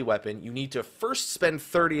Pajali weapon, you need to first spend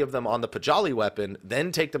 30 of them on the Pajali weapon,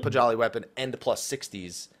 then take the Pajali weapon and plus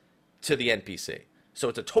 60s to the NPC. So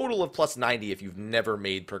it's a total of plus 90 if you've never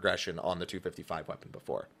made progression on the 255 weapon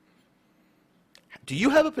before. Do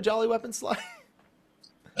you have a Pajali weapon, Sly?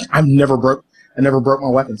 I never broke my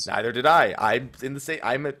weapons. Neither did I. I'm in the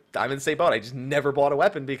same boat. I just never bought a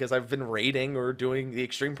weapon because I've been raiding or doing the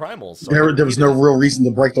extreme primals. So there was no real reason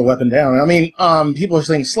to break the weapon down. I mean, people are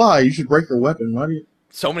saying, Sly, you should break your weapon. Why do you?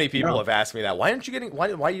 So many people have asked me that. Why aren't you getting?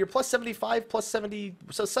 Why you're plus 75, plus 70,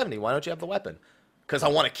 so 70? Why don't you have the weapon? Because I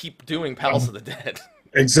want to keep doing Palace of the Dead.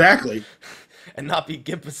 Exactly. And not be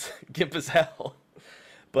gimp as hell.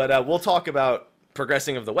 But we'll talk about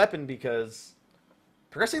progressing of the weapon, because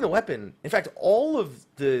progressing the weapon, in fact, all of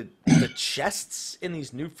the chests in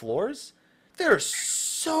these new floors, there are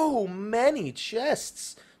so many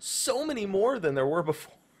chests, so many more than there were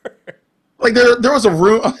before. Like there was a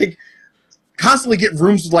room, like constantly get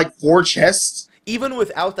rooms with like 4 chests, even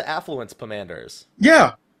without the affluence commanders.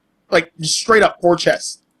 Yeah, like just straight up 4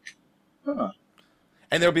 chests. Huh.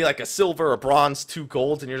 And there'll be like a silver, a bronze, 2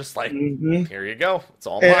 golds, and you're just like, here you go. It's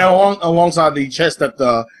all mine. And alongside the chest that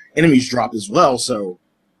the enemies drop as well, so.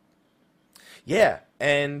 Yeah,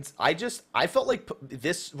 and I felt like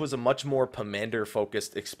this was a much more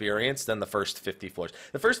Pomander-focused experience than the first 50 floors.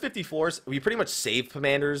 The first 50 floors, we pretty much save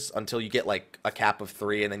Pomanders until you get like a cap of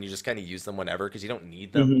 3, and then you just kind of use them whenever because you don't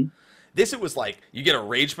need them. This, it was like, you get a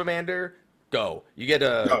Rage Pomander, go. You get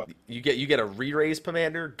a you get a re-raise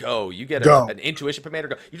Pomander, go. You get an Intuition Pomander,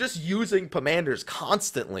 go. You're just using Pomanders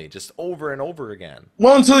constantly, just over and over again.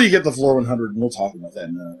 Well, until you get the floor 100, and we'll talk about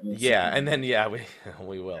that. Yeah, and then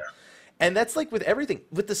we will. Yeah. And that's like with everything.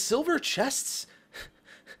 With the silver chests,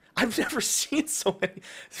 I've never seen so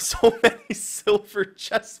many silver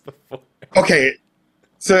chests before. Okay,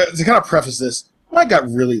 so to kind of preface this, I got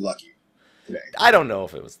really lucky. today. I don't know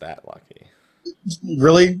if it was that lucky.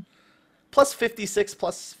 Really? Plus 56,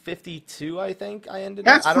 plus 52, I think I ended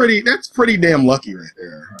That's up. That's pretty damn lucky right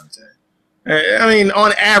there. I'd say. I mean,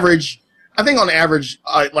 on average, I think on average,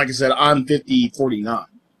 like I said, I'm 50-49.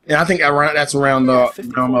 And I think that's around the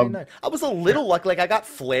 50, 49. I was a little lucky. Like, I got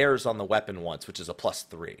flares on the weapon once, which is a plus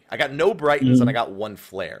 3. I got no brightens and I got 1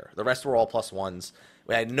 flare. The rest were all plus 1s.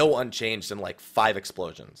 We had no unchanged and like 5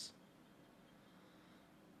 explosions.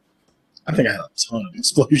 I think I had a ton of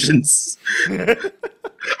explosions.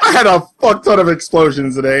 I had a fuck ton of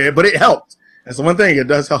explosions today, but it helped. That's the one thing. It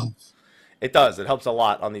does help. It does. It helps a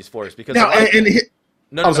lot on these floors because now, go.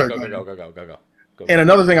 And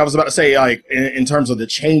another thing I was about to say, like in terms of the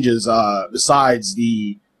changes, besides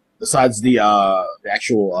the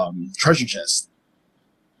actual treasure chest,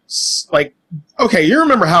 like, okay, you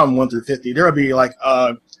remember how in 1 through 50 there would be like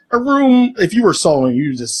a room. If you were soloing,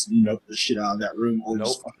 you just nope the shit out of that room, or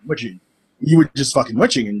just fucking witching. You would just fucking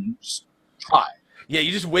witching and just try. Yeah,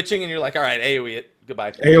 you just witching and you're like, all right, AoE it,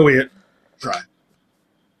 goodbye. AoE it, try.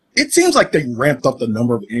 It seems like they ramped up the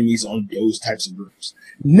number of enemies on those types of rooms.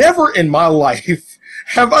 Never in my life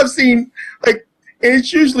have I seen, like, and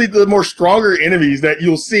it's usually the more stronger enemies that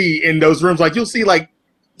you'll see in those rooms. Like, you'll see, like,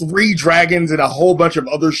 3 dragons and a whole bunch of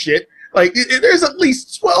other shit. Like, there's at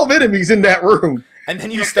least 12 enemies in that room. And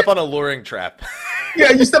then you step on a luring trap.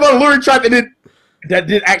 Yeah, you step on a luring trap, and that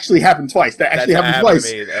did actually happen twice. That actually happened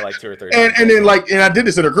twice. To me, like 2 or 3 and then, like, and I did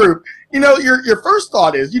this in a group. You know, your first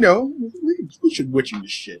thought is, you know, we should witch you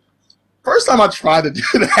this shit. First time I tried to do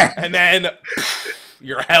that, and then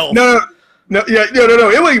your health. No.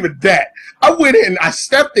 It wasn't even that. I went in, I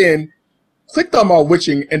stepped in, clicked on my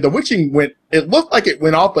witching, and the witching went. It looked like it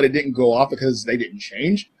went off, but it didn't go off because they didn't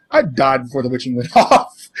change. I died before the witching went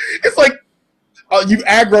off. It's like you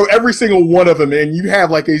aggro every single one of them, and you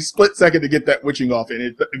have like a split second to get that witching off. And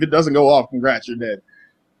if it doesn't go off, congrats, you're dead.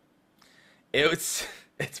 It's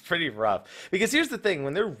pretty rough because here's the thing: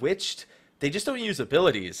 when they're witched, they just don't use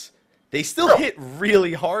abilities. They still hit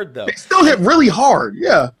really hard, though. They still hit really hard,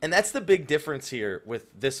 yeah. And that's the big difference here with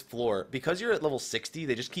this floor. Because you're at level 60,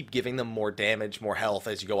 they just keep giving them more damage, more health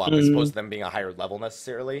as you go up, as opposed to them being a higher level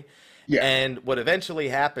necessarily. Yeah. And what eventually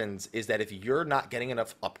happens is that if you're not getting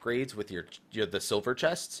enough upgrades with the silver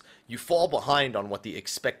chests, you fall behind on what the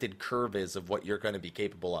expected curve is of what you're going to be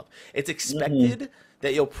capable of. It's expected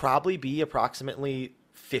that you'll probably be approximately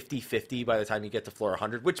 50-50 by the time you get to floor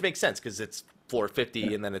 100, which makes sense because it's floor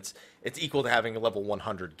 50 and then it's equal to having a level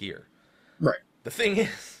 100 gear. Right. The thing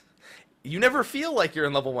is, you never feel like you're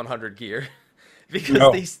in level 100 gear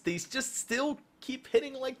because they just still keep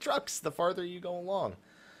hitting like trucks the farther you go along.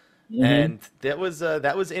 And that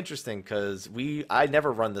was interesting because I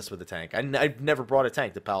never run this with a tank. I've never brought a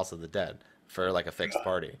tank to Palace of the Dead for like a fixed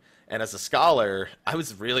party. And as a scholar, I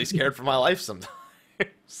was really scared for my life sometimes.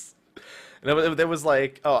 And there was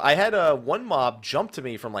like, I had one mob jump to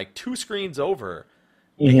me from like 2 screens over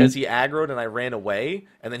because he aggroed and I ran away,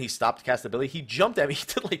 and then he stopped cast ability. He jumped at me, he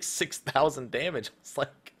did like 6,000 damage. I was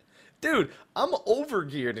like, dude, I'm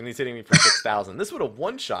overgeared and he's hitting me for 6,000. This would have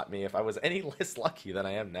one-shot me if I was any less lucky than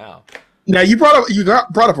I am now. Now you brought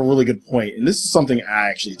up a really good point, and this is something I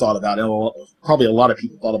actually thought about, and probably a lot of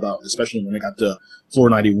people thought about, especially when they got to floor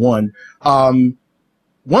 91. 1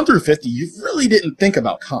 through 50, you really didn't think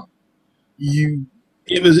about comp.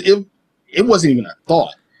 It wasn't even a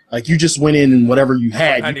thought. Like, you just went in and whatever you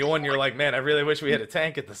had. 91, you're like, man, I really wish we had a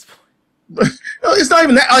tank at this point. No, it's not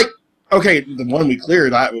even that. Like, okay, the one we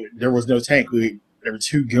cleared, there was no tank. There were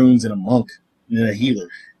 2 goons and a monk and then a healer.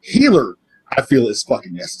 Healer, I feel, is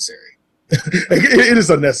fucking necessary. Like, it is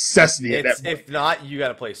a necessity at that point. If not, you got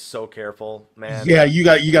to play so careful, man. Yeah, you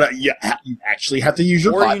actually have to use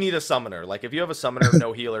your pot. Or you need a summoner. Like, if you have a summoner,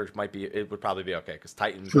 no healer, it would probably be okay because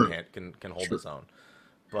Titan can hold his own.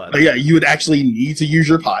 But yeah, you would actually need to use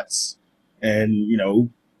your pots and, you know,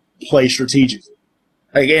 play strategically.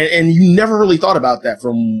 Like, and you never really thought about that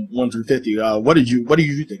from 1 through 50. What did you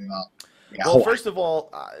think about? Well, first of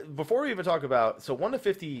all, before we even talk about 1 to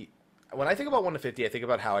 50. When I think about 1 to 50, I think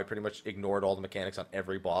about how I pretty much ignored all the mechanics on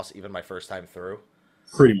every boss, even my first time through.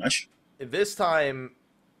 Pretty much. This time,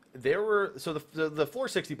 there were the floor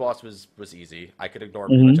 60 boss was easy. I could ignore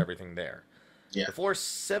pretty much everything there. Yeah. The floor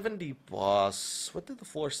 70 boss. What did the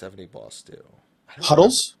floor 70 boss do?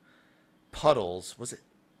 Puddles. Puddles. Was it?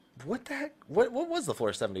 What the heck? What was the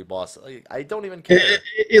floor 70 boss? I don't even care.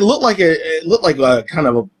 It looked like a kind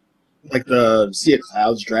of like the Sea of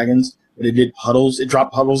Clouds dragons. It did puddles. It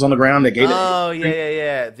dropped puddles on the ground. That gave it. Oh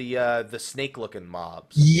yeah. The snake looking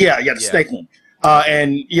mobs. Yeah, the snake one.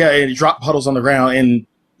 And it dropped puddles on the ground, and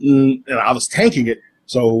I was tanking it.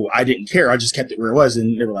 So I didn't care. I just kept it where it was,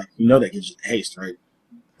 and they were like, that gives you the haste, right?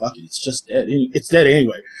 Fuck it, it's just dead. It's dead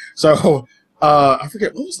anyway. So I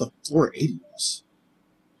forget, what was the 480 boss?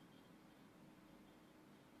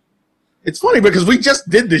 It's funny because we just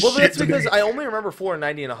did this shit. Well, that's today. because I only remember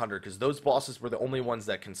 490 and 100 because those bosses were the only ones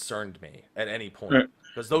that concerned me at any point.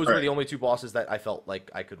 Because those were the only two bosses that I felt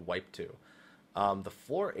like I could wipe to. The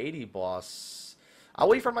 480 boss, I'll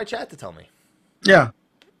wait for my chat to tell me. Yeah.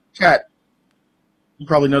 Chat. You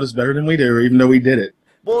probably know this better than we do, even though we did it.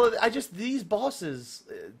 Well, these bosses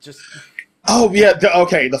just... Oh, yeah.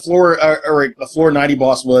 Okay, the floor 90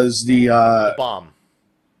 boss was the bomb.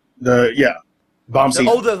 Bomb scene.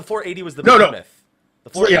 The 480 was the behemoth. No. The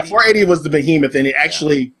 480, 480 was the behemoth, and it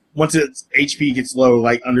actually, once its HP gets low,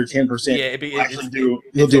 like under 10%, it's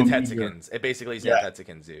Tetsukin's. It basically is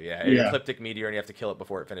Tetsukin's do. Ecliptic meteor, and you have to kill it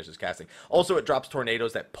before it finishes casting. Also, it drops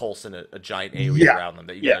tornadoes that pulse in a giant AoE around them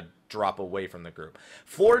that you gotta drop away from the group.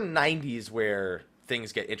 490 is where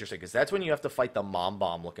things get interesting, because that's when you have to fight the mom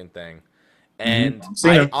bomb looking thing. And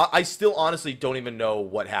I still honestly don't even know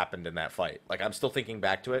what happened in that fight. Like, I'm still thinking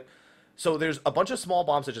back to it. So there's a bunch of small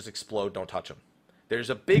bombs that just explode. Don't touch them.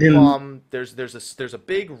 There's a big bomb. There's a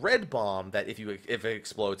big red bomb that if it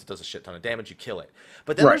explodes, it does a shit ton of damage. You kill it.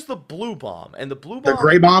 But then there's the blue bomb, and the blue bomb, the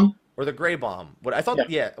gray bomb, or the gray bomb. What I thought,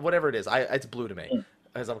 whatever it is, it's blue to me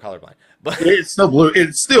because I'm colorblind. But it's still blue.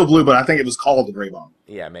 It's still blue, but I think it was called the gray bomb.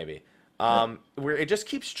 Yeah, maybe. Where it just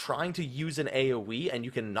keeps trying to use an AoE and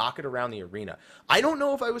you can knock it around the arena. I don't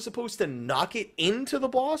know if I was supposed to knock it into the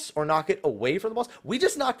boss or knock it away from the boss. We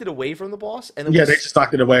just knocked it away from the boss. And then they just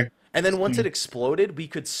knocked it away. And then once it exploded, we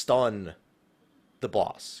could stun the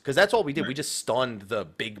boss. Because that's all we did. We just stunned the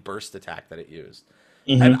big burst attack that it used.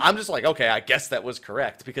 And I'm just like, okay, I guess that was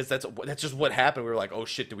correct. Because that's just what happened. We were like, oh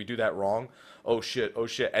shit, did we do that wrong? Oh shit.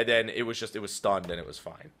 And then it was stunned and it was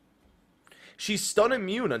fine. She's stun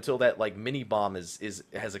immune until that like mini bomb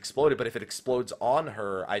has exploded, but if it explodes on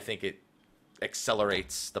her, I think it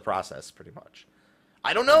accelerates the process pretty much.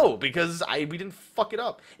 I don't know because we didn't fuck it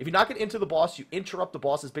up. If you knock it into the boss, you interrupt the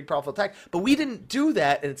boss's big powerful attack, but we didn't do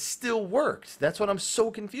that and it still worked. That's what I'm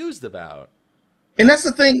so confused about. And that's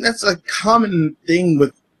the thing. That's a common thing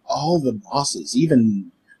with all the bosses.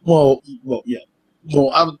 Even Nibeth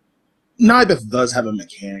does have a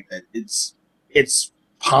mechanic that it's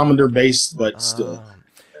Pomander based, but still.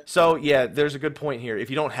 So yeah, there's a good point here.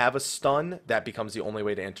 If you don't have a stun, that becomes the only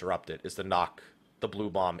way to interrupt it, is to knock the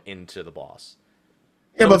blue bomb into the boss.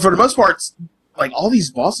 Yeah, but for the most part, like all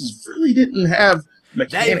these bosses really didn't have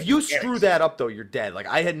mechanics. If you screw that up though, you're dead. Like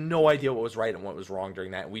I had no idea what was right and what was wrong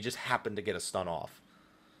during that. We just happened to get a stun off.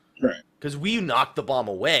 Right. Because we knocked the bomb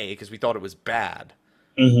away because we thought it was bad.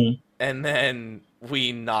 And then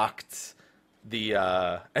we knocked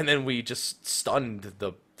and then we just stunned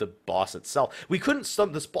the boss itself. We couldn't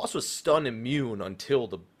stun. This boss was stun immune until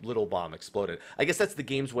the little bomb exploded. I guess that's the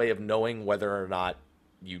game's way of knowing whether or not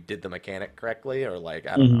you did the mechanic correctly, or like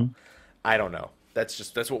I don't know. I don't know.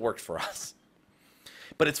 That's what worked for us.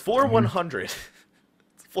 But it's floor 100. It's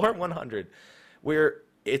floor 100, where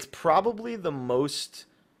it's probably the most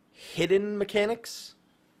hidden mechanics,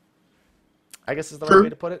 I guess is the right way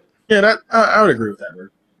to put it. Yeah, I would agree with that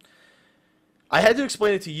word. I had to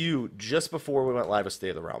explain it to you just before we went live with State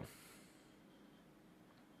of the Realm.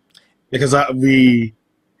 Because we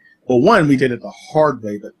did it the hard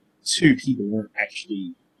way, but two, people weren't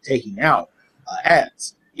actually taking out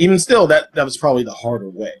ads. Even still, that was probably the harder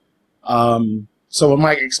way. So when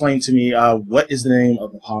Mike explained to me, what is the name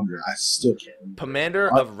of the Pomander? I still can't.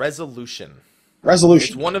 Pomander of Resolution.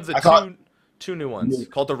 Resolution. It's one of the two new ones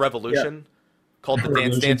called the Revolution. Called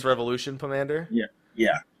the Dance Revolution Pomander.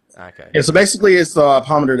 Yeah. Okay. Yeah, so basically it's the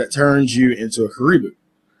Pomander that turns you into a Karibu.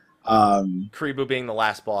 Karibu being the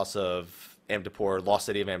last boss of Amdapor, Lost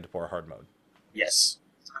City of Amdapor hard mode. Yes.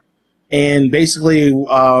 And basically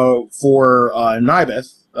for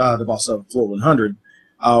Nibeth, the boss of floor 100,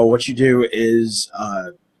 what you do is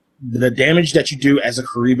the damage that you do as a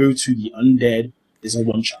Karibu to the undead is a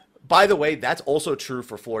one-shot. By the way, that's also true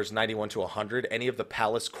for floors 91 to 100. Any of the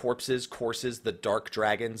palace corpses, courses, the dark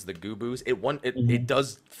dragons, the goobus, it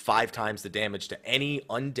does 5 times the damage to any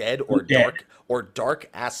undead or dark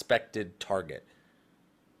aspected target.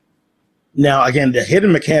 Now, again, the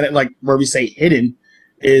hidden mechanic, like where we say hidden,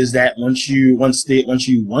 is that once you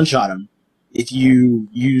one-shot them, if you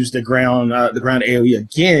use the ground AoE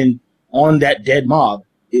again on that dead mob,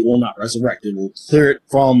 it will not resurrect. It will clear it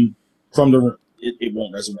from the room. It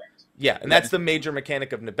won't resurrect. Yeah, and that's the major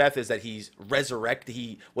mechanic of Nibeth, is that he's resurrect.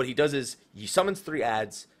 What he does is he summons 3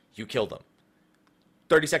 ads, you kill them.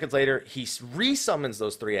 30 seconds later, he resummons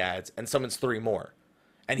those 3 ads and summons 3 more.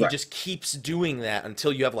 And he just keeps doing that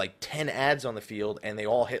until you have like 10 ads on the field and they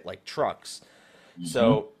all hit like trucks.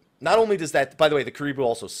 So not only does that, by the way, the Karibu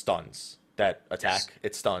also stuns that attack.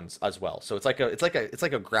 It stuns as well. So it's like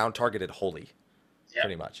a ground targeted holy,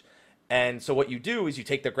 pretty much. And so what you do is you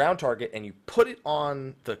take the ground target and you put it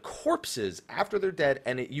on the corpses after they're dead,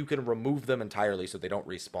 and you can remove them entirely so they don't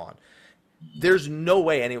respawn. There's no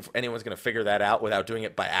way anyone's going to figure that out without doing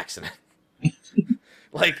it by accident.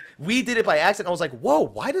 Like, we did it by accident. I was like, whoa,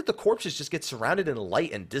 why did the corpses just get surrounded in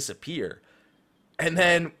light and disappear? And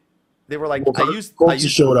then they were like, I used the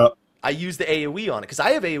AoE on it, because I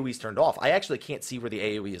have AoEs turned off. I actually can't see where the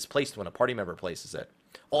AoE is placed when a party member places it.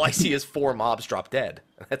 All I see is 4 mobs drop dead.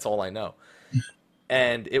 That's all I know.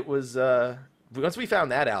 And it was, once we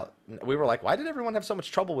found that out, we were like, why did everyone have so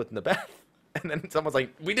much trouble with Nabeth? And then someone's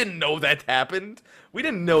like, we didn't know that happened. We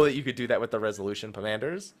didn't know that you could do that with the resolution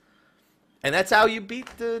commanders. And that's how you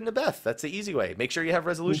beat the Nabeth. That's the easy way. Make sure you have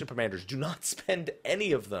resolution commanders. Do not spend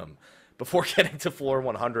any of them before getting to floor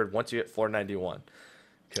 100 once you hit floor 91.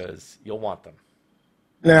 Because you'll want them.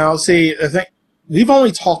 Now, see, I think we've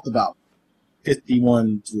only talked about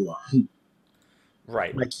 51 to 100.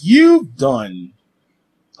 Right. Like, you've done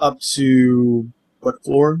up to what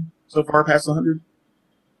floor so far past 100?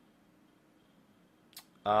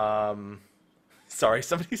 Sorry,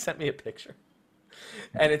 somebody sent me a picture.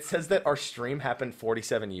 And it says that our stream happened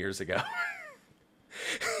 47 years ago.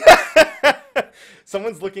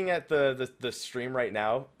 Someone's looking at the stream right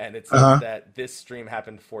now, and it says that this stream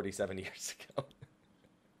happened 47 years ago.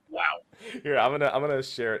 Wow. Here, I'm gonna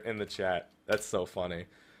share it in the chat. That's so funny.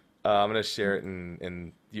 I'm gonna share it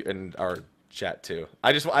in our chat too.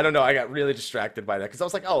 I don't know. I got really distracted by that because I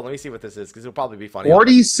was like, oh, let me see what this is because it'll probably be funny.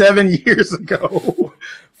 47 years ago.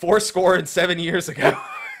 47 years ago.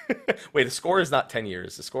 Wait, the score is not 10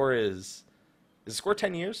 years. The score is the score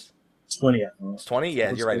 10 years? It's 20. It's 20?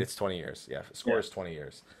 Yeah, you're right. It's 20 years. Yeah, the score is 20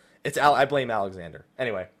 years. I blame Alexander.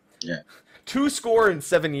 Anyway. Yeah. 2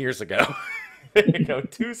 years ago. There you go.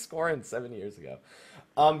 2 years ago.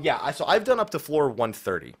 Yeah, so I've done up to floor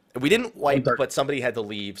 130. We didn't wipe, but somebody had to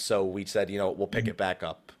leave, so we said, we'll pick it back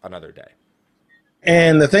up another day.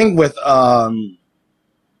 And the thing with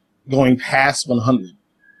going past 100,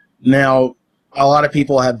 now a lot of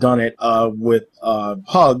people have done it with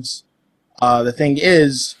hugs. The thing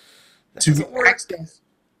is to access.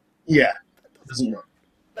 Yeah, that doesn't work.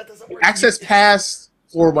 That doesn't work. Access past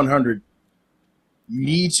floor 100, you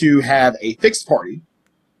need to have a fixed party.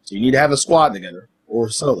 So you need to have a squad together. Or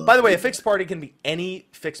solo. By the way, a fixed party can be any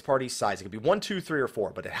fixed party size. It could be 1, 2, 3, or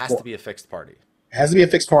 4, but it has to be a fixed party. It has to be a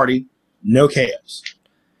fixed party, no KOs.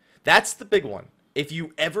 That's the big one. If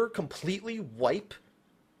you ever completely wipe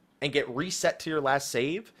and get reset to your last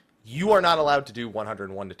save, you are not allowed to do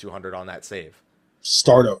 101 to 200 on that save.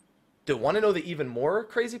 Start over. Do you want to know the even more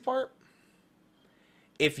crazy part?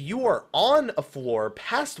 If you are on a floor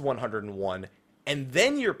past 101 and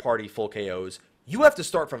then your party full KOs, you have to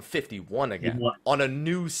start from 51 again on a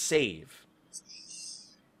new save.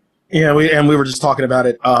 Yeah, we were just talking about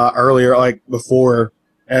it earlier, like before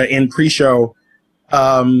in pre-show.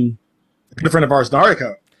 A good friend of ours,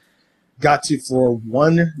 Nariko, got to floor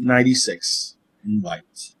 196 and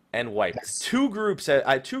wiped. Yes. Two groups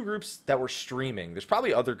that were streaming. There's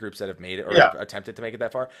probably other groups that have made it or attempted to make it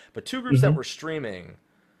that far, but two groups that were streaming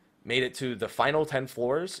made it to the final 10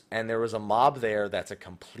 floors, and there was a mob there that's a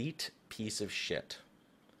complete piece of shit.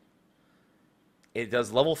 It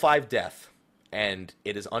does level 5 death, and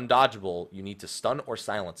it is undodgeable. You need to stun or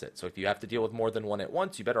silence it. So if you have to deal with more than one at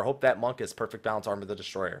once, you better hope that monk is perfect balance Armor the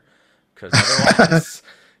Destroyer, because otherwise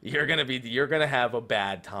you're gonna have a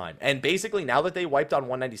bad time. And basically, now that they wiped on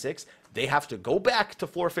 196, they have to go back to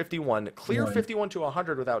floor 51, clear 51 to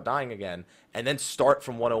 100 without dying again, and then start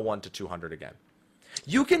from 101 to 200 again.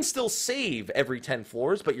 You can still save every 10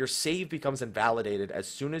 floors, but your save becomes invalidated as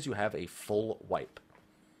soon as you have a full wipe.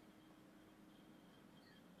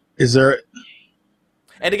 Is there...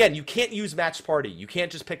 And again, you can't use matched party. You can't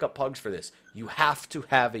just pick up pugs for this. You have to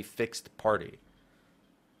have a fixed party.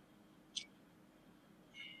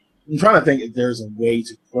 I'm trying to think if there's a way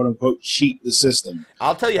to quote-unquote cheat the system.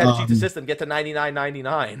 I'll tell you how to cheat the system. Get to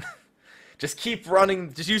 99.99. Just keep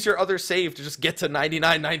running. Just use your other save to just get to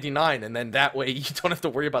 99.99, and then that way you don't have to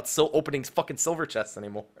worry about opening fucking silver chests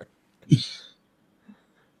anymore.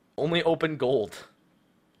 Only open gold.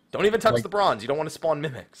 Don't even touch the bronze. You don't want to spawn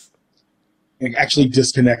mimics. Actually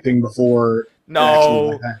disconnecting before...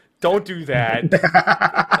 No, don't do that.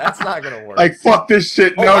 That's not going to work. Like, fuck this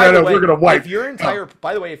shit. No, we're going to wipe.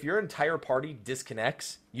 By the way, if your entire party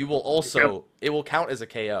disconnects, you will also... It will count as a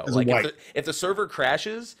KO. Like, if the server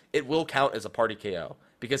crashes, it will count as a party KO.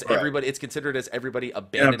 because Correct. everybody, it's considered as everybody And I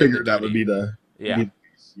abandoning figured the that would duty. be the Yeah.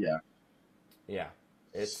 yeah. Yeah.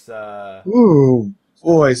 It's Ooh,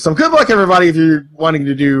 boy. So good luck, everybody, if you're wanting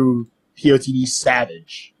to do POTD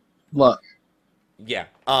Savage. Luck. yeah.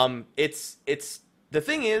 It's the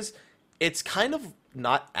thing is, it's kind of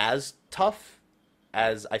not as tough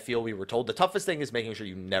as I feel we were told. The toughest thing is making sure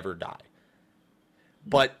you never die.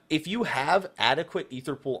 But if you have adequate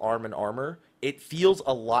ether pool arm and armor, it feels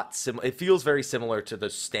a lot similar. It feels very similar to the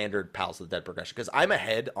standard Palace of the Dead progression, because I'm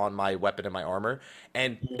ahead on my weapon and my armor,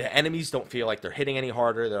 and the enemies don't feel like they're hitting any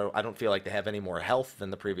harder. I don't feel like they have any more health than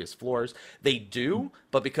the previous floors. They do,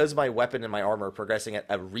 but because my weapon and my armor are progressing at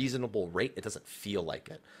a reasonable rate, it doesn't feel like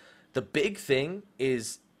it. The big thing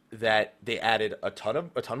is that they added a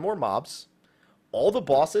ton more mobs. All the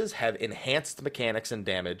bosses have enhanced mechanics and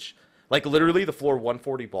damage. Like, literally, the floor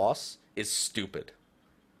 140 boss is stupid.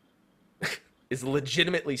 Is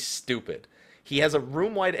legitimately stupid. He has a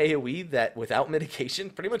room-wide AoE that, without mitigation,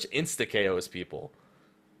 pretty much insta-KOs people.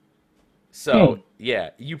 So, yeah,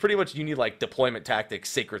 you need, like, deployment tactics,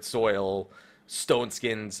 sacred soil, stone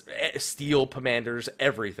skins, steel commanders,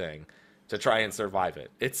 everything to try and survive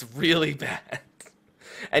it. It's really bad.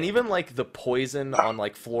 And even, like, the poison on,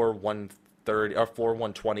 like, floor 130 or floor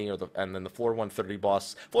 120 and then the floor 130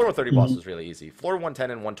 boss. Floor 130 boss is really easy. Floor 110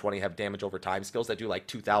 and 120 have damage over time skills that do like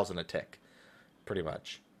 2,000 a tick, pretty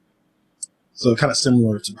much. So kind of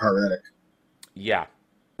similar to Pyretic. Yeah.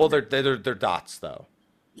 Well, they're dots though.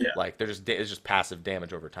 Yeah. Like it's just passive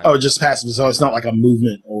damage over time. Oh, just passive. So it's not like a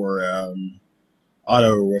movement or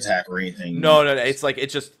auto attack or anything. No. It's like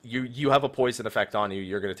it's just you have a poison effect on you.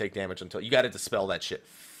 You're gonna take damage until you got to dispel that shit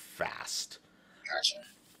fast. Gotcha.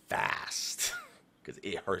 Fast, because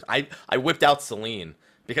it hurts. I whipped out Celine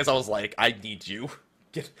because I was like, I need you.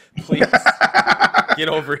 Please get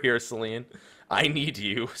over here, Celine. I need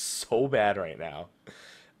you so bad right now.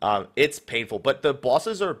 It's painful, but the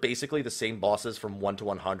bosses are basically the same bosses from 1 to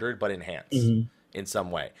 100, but enhanced in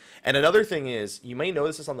some way. And another thing is, you may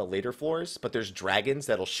notice this on the later floors, but there's dragons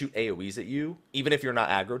that'll shoot AoEs at you, even if you're not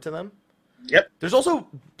aggro to them. Yep. There's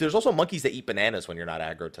also monkeys that eat bananas when you're not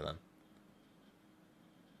aggro to them.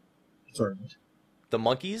 Sorry. The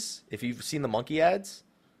monkeys, if you've seen the monkey ads,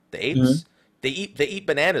 the apes, they eat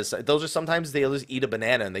bananas. They'll just eat a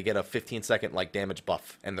banana and they get a 15-second like damage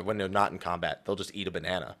buff. And when they're not in combat, they'll just eat a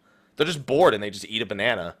banana. They're just bored and they just eat a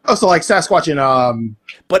banana. Oh, so like Sasquatch and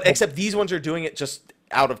But except these ones are doing it just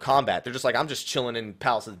out of combat. They're just like, I'm just chilling in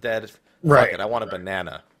Palace of the Dead. Fuck Right. it, I want a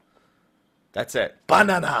banana. That's it.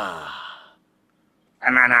 Banana.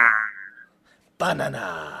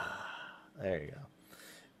 Banana. There you go.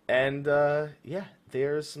 And, yeah,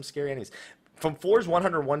 there's some scary enemies. From floors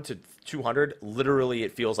 101 to 200, literally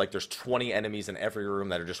it feels like there's 20 enemies in every room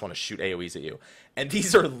that just want to shoot AoEs at you. And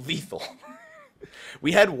these are lethal.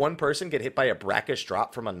 We had one person get hit by a brackish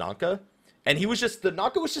drop from a Nanka, and the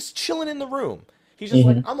Nanka was just chilling in the room. He's just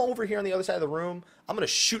like, I'm over here on the other side of the room. I'm going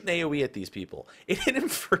to shoot an AoE at these people. It hit him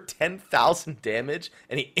for 10,000 damage,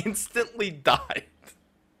 and he instantly died.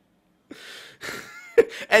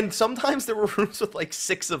 And sometimes there were rooms with like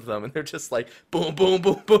 6 of them, and they're just like boom, boom,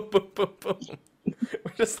 boom, boom, boom, boom, boom.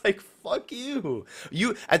 We're just like, fuck you.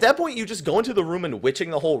 At that point, you just go into the room and witching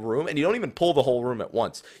the whole room, and you don't even pull the whole room at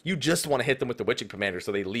once. You just want to hit them with the witching commander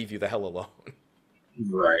so they leave you the hell alone.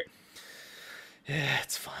 right. Yeah,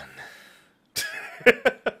 it's fun.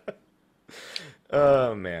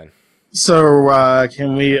 Oh man. So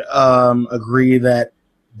can we agree that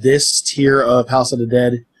this tier of House of the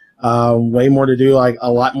Dead way more to do, like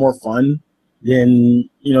a lot more fun than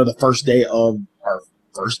the first day of our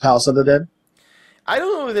first House of the Dead? I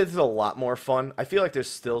don't know if this is a lot more fun. I feel like there's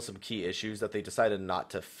still some key issues that they decided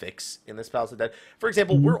not to fix in this Palace of the Dead. For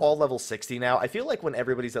example, we're all level 60 now. I feel like when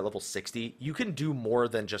everybody's at level 60, you can do more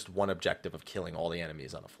than just one objective of killing all the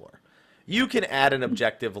enemies on a floor. You can add an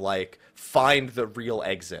objective like find the real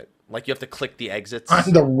exit. Like you have to click the exits.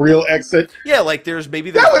 Find the real exit. Yeah, like there's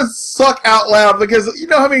that would suck out loud, because you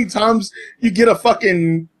know how many times you get a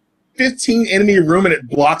fucking 15 enemy room and it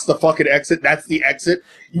blocks the fucking exit. That's the exit.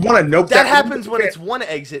 You want to nope that happens when it's one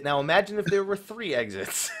exit. Now imagine if there were 3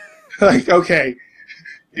 exits. Like, okay,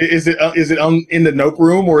 is it in the nope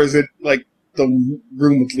room, or is it like the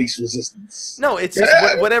room with least resistance? No, it's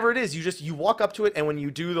just whatever it is. You walk up to it, and when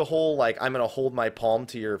you do the whole like I'm gonna hold my palm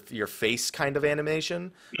to your face kind of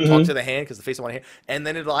animation, talk to the hand because the face on my hand, and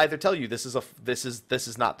then it'll either tell you this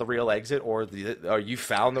is not the real exit, or you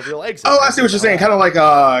found the real exit. Oh, I see what you're saying. Kind of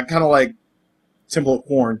like Temple of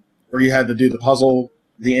Corn, where you had to do the puzzle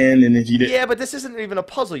the end, and if you did, Yeah, but this isn't even a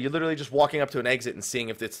puzzle. You're literally just walking up to an exit and seeing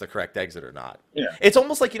if it's the correct exit or not. yeah, It's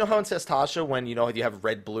almost like, you know how in Sestasha, when you have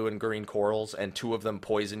red, blue, and green corals, and two of them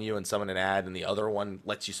poison you and summon an ad, and the other one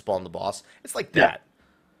lets you spawn the boss? It's like Yeah. that.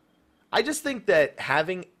 I just think that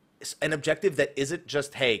having an objective that isn't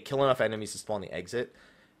just, hey, kill enough enemies to spawn the exit,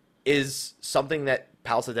 is something that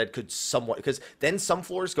Palace of the Dead could somewhat, because then some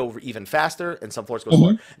floors go even faster and some floors go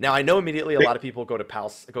slower. Now I know immediately a lot of people go to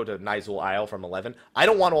Nizul Isle from 11. I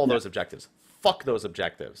don't want all those objectives. Fuck those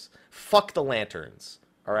objectives. Fuck the lanterns.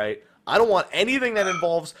 All right. I don't want anything that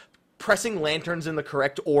involves pressing lanterns in the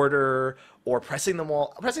correct order or pressing them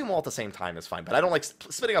all. Pressing them all at the same time is fine, but I don't like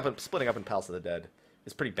splitting up in Palace of the Dead.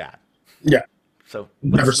 It's pretty bad. yeah. So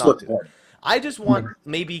Never let's not split do the that. party. I just want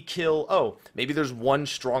maybe maybe there's one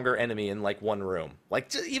stronger enemy in like one room.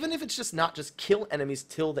 Like even if it's just not just kill enemies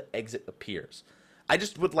till the exit appears. I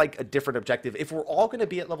just would like a different objective. If we're all going to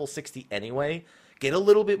be at level 60 anyway, get a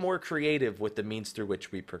little bit more creative with the means through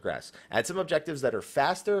which we progress. Add some objectives that are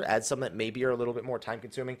faster, add some that maybe are a little bit more time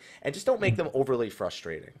consuming, and just don't make them overly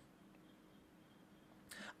frustrating.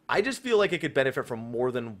 I just feel like it could benefit from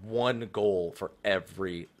more than one goal for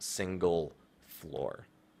every single floor.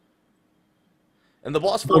 And the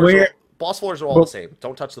boss floors are all the same.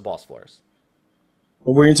 Don't touch the boss floors.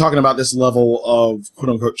 But when you're talking about this level of quote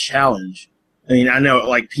unquote challenge, I mean, I know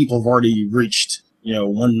like people have already reached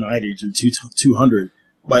 190 to 200,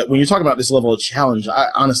 but when you're talking about this level of challenge, I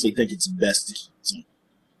honestly think it's best to keep it simple.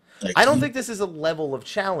 Like, I don't think this is a level of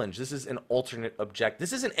challenge. This is an alternate objective.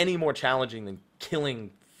 This isn't any more challenging than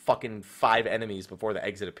killing fucking 5 enemies before the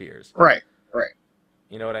exit appears. Right.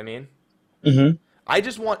 You know what I mean? Mm-hmm. I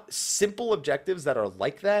just want simple objectives that are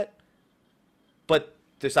like that, but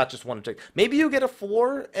there's not just one objective. Maybe you get a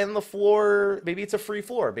floor, and the floor, maybe it's a free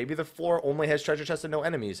floor. Maybe the floor only has treasure chests and no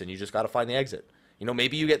enemies, and you just got to find the exit.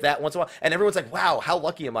 Maybe you get that once in a while, and everyone's like, wow, how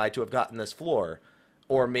lucky am I to have gotten this floor?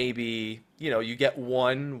 Or maybe, you get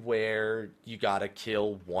one where you got to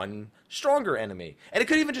kill one stronger enemy. And it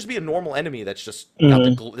could even just be a normal enemy that's just got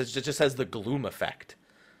that just has the gloom effect.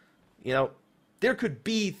 There could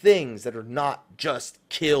be things that are not just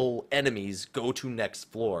kill enemies, go to next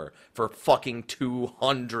floor for fucking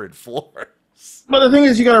 200 floors. But the thing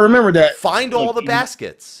is, you got to remember that Find all the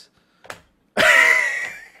baskets.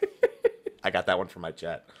 I got that one from my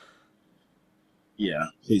chat. Yeah,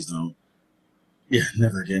 please don't. Yeah,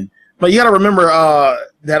 never again. But you got to remember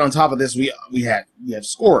that on top of this, we have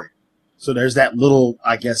scoring. So there's that little,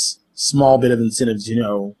 I guess, small bit of incentives,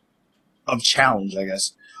 of challenge, I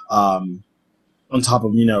guess. On top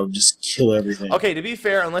of, just kill everything. Okay, to be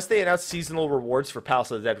fair, unless they announce seasonal rewards for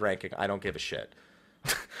Palace of the Dead ranking, I don't give a shit.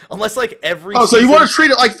 Unless like every so you want to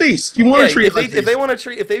treat it like Feast. You want to treat it like Feast.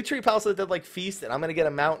 If they treat Palace of the Dead like Feast and I'm going to get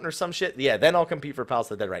a mountain or some shit, yeah, then I'll compete for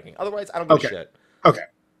Palace of the Dead ranking. Otherwise, I don't give a shit. Okay.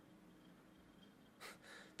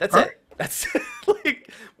 That's it. That's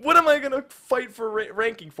like, what am I going to fight for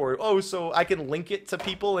ranking for? Oh, so I can link it to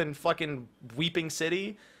people in fucking Weeping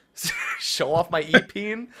City? Show off my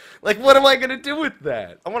E-Peen? Like, what am I going to do with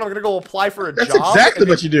that? I'm going to go apply for a job? That's exactly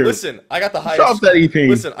what you do. Listen, I got the highest... Show off that E-Peen.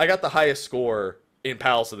 Listen, I got the highest score in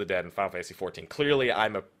Palace of the Dead in Final Fantasy XIV. Clearly,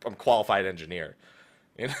 I'm a qualified engineer.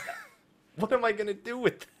 What am I going to do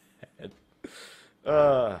with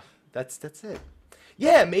that? That's it.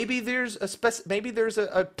 Yeah, maybe there's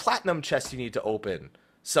a platinum chest you need to open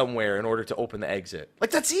somewhere in order to open the exit.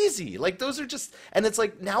 Like, that's easy. Like, those are just... And it's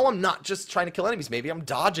like, now I'm not just trying to kill enemies. Maybe I'm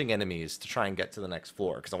dodging enemies to try and get to the next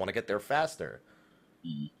floor because I want to get there faster.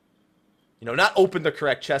 Not open the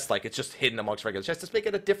correct chest like it's just hidden amongst regular chests. Just make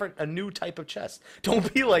it a new type of chest.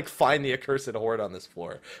 Don't be like, find the accursed horde on this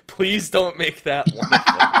floor. Please don't make that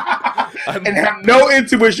one. And have no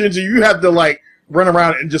intuition, so you have to, like, run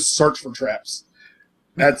around and just search for traps.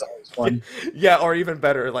 That's always fun. Yeah, or even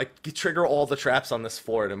better, like, trigger all the traps on this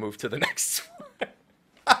floor to move to the next floor.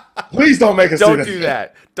 Please don't make us Don't do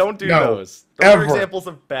that. Don't do those. Those are examples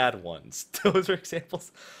of bad ones. Those are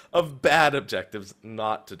examples of bad objectives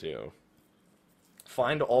not to do.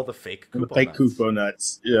 Find all the fake Koopa nuts. Fake Koopa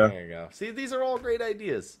nuts. Yeah. There you go. See, these are all great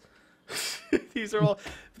ideas. These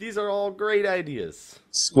are all great ideas.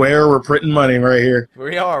 Square, we're printing money right here.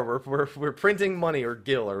 We are. We're printing money or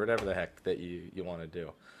gil or whatever the heck that you want to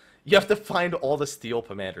do. You have to find all the steel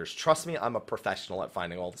commanders. Trust me, I'm a professional at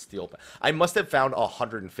finding all the steel. I must have found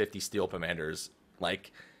 150 steel commanders.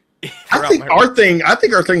 Like, I think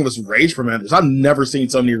our thing was rage commanders. I've never seen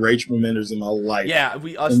so many rage commanders in my life. Yeah,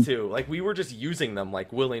 us too. Like, we were just using them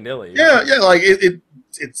like willy nilly. Yeah. Like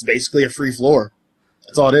it's basically a free floor.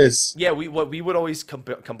 That's all it is. Yeah, we would always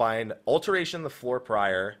combine alteration the floor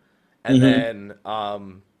prior, and then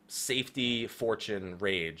safety, fortune,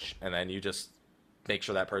 rage, and then you just make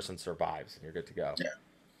sure that person survives, and you're good to go. Yeah.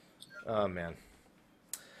 Oh man.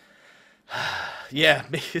 Yeah,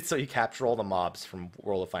 make it so you capture all the mobs from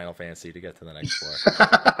World of Final Fantasy to get to the next floor.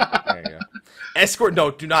 There you go. Escort,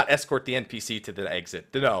 no, do not escort the NPC to the exit.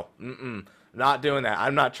 No, not doing that.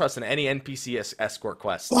 I'm not trusting any NPC escort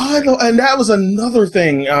quests. And that was another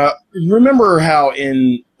thing. Remember how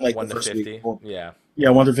in like 1 the to first 50? week, Yeah.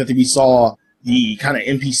 1 to 50, we saw the kind of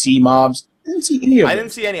NPC mobs. Didn't see any of them. I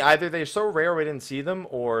didn't see any. Either they're so rare we didn't see them,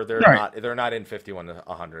 or they're Right. not. They're not in 51 to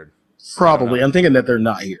 100. Probably. I'm thinking that they're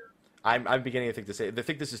not here. I'm beginning to think they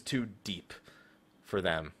think this is too deep for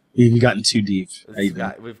them. You've gotten too deep.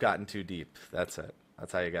 We've gotten too deep. That's it.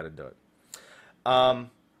 That's how you got to do it.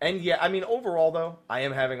 And yeah, I mean, overall though, I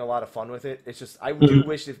am having a lot of fun with it. It's just I do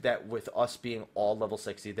wish that with us being all level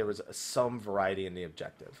 60, there was some variety in the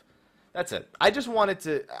objective. That's it. I just wanted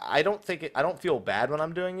to. I don't feel bad when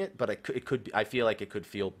I'm doing it, but it could. I feel like it could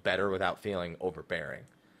feel better without feeling overbearing.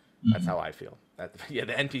 That's how I feel. Yeah,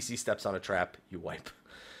 the NPC steps on a trap, you wipe.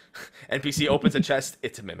 NPC opens a chest,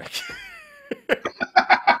 it's a mimic.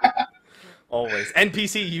 Always.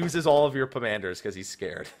 NPC uses all of your commanders because he's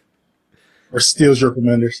scared. Or steals your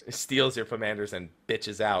commanders. Steals your commanders and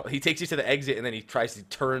bitches out. He takes you to the exit and then he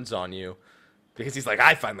turns on you because he's like,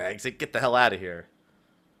 I find the exit, get the hell out of here.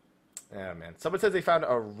 Yeah, man. Someone says they found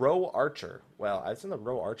a row archer. Well, isn't the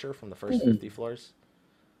row archer from the first 50 floors?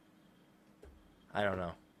 I don't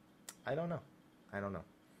know.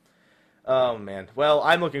 Oh, man. Well,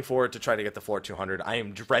 I'm looking forward to trying to get the floor 200. I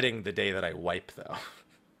am dreading the day that I wipe, though.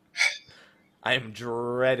 I am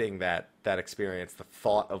dreading that experience, the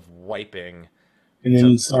thought of wiping. And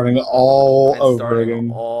then starting all over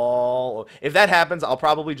again. If that happens, I'll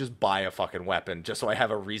probably just buy a fucking weapon just so I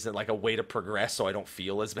have a reason, like a way to progress so I don't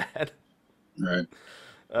feel as bad. Right.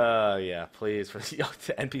 Yeah, please. The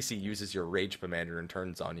NPC uses your rage commander and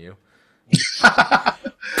turns on you.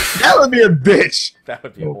 That would be a bitch. That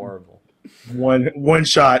would be horrible. One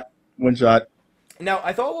shot. Now,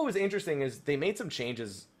 I thought what was interesting is they made some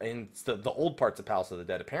changes in the old parts of Palace of the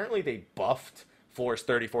Dead. Apparently, they buffed floors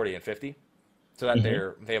 30, 40, and 50 so that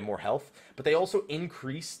they have more health. But they also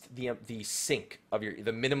increased the sync of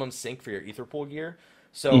the minimum sync for your ether pool gear.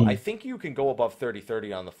 So I think you can go above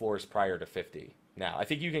 30 on the floors prior to 50. Now, I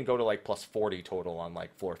think you can go to like plus 40 total on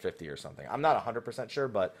like floor 50 or something. I'm not 100% sure,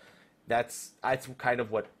 but that's kind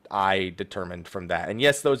of what I determined from that. And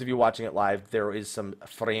yes, those of you watching it live, there is some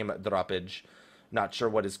frame droppage. Not sure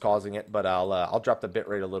what is causing it, but I'll drop the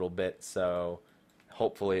bitrate a little bit, so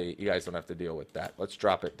hopefully you guys don't have to deal with that. Let's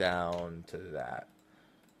drop it down to that.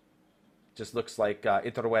 Just looks like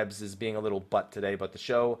Interwebs is being a little butt today, but the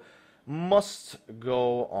show must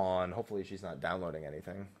go on. Hopefully she's not downloading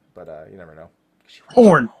anything, but you never know.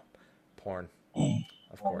 Porn.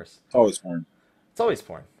 Of course. It's always porn. It's always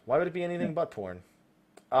porn. Why would it be anything but porn?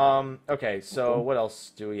 Okay, so what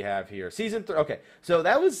else do we have here? Season 3. Okay, so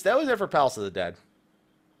that was it for Palace of the Dead.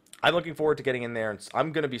 I'm looking forward to getting in there, and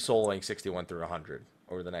I'm going to be soloing 61 through 100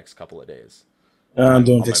 over the next couple of days. I'm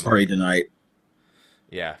doing Fixed Party tonight.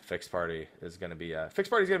 Yeah, Fixed Party is going to be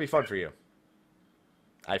fun for you.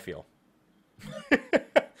 I feel.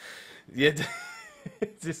 Yeah,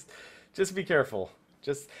 just be careful.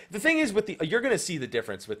 Just the thing is you're gonna see the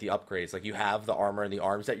difference with the upgrades. Like you have the armor and the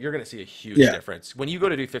arms that you're gonna see a huge difference when you go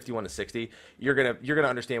to do 51 to 60. You're gonna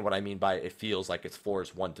understand what I mean by it feels like it's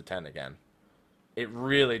floors 1 to 10 again. It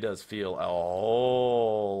really does feel a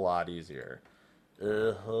whole lot easier.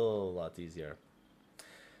 A whole lot easier.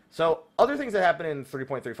 So other things that happen in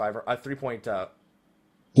 3.35 or 3.45.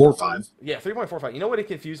 Yeah, 3.45. You know what? It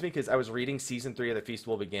confused me because I was reading season 3 of The Feast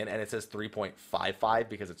Will Begin, and it says 3.55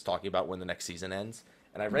 because it's talking about when the next season ends.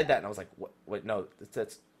 And I read that, and I was like, what? Wait, no,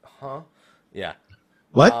 that's huh? Yeah.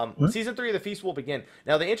 What? Season 3 of The Feast Will Begin.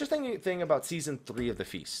 Now, the interesting thing about season 3 of The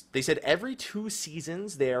Feast, they said every 2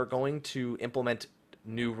 seasons they are going to implement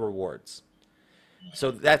new rewards. So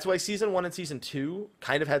that's why season 1 and season 2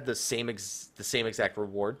 kind of had the same exact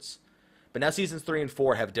rewards. But now seasons 3 and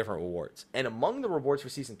 4 have different rewards. And among the rewards for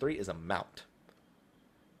season 3 is a mount.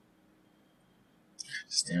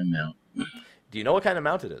 Stand mount. Do you know what kind of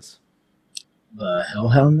mount it is? The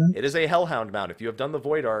Hellhound mount? It is a Hellhound mount. If you have done the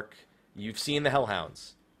Void Arc, you've seen the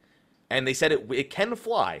Hellhounds. And they said it can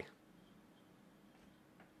fly.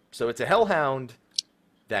 So it's a Hellhound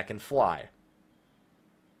that can fly.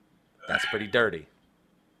 That's pretty dirty.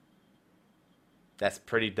 That's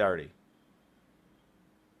pretty dirty.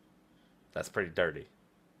 That's pretty dirty.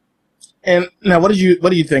 And now, what do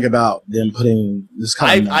you think about them putting this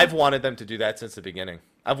kind of? I've wanted them to do that since the beginning.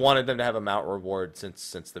 I've wanted them to have a mount reward since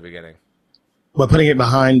the beginning. But putting it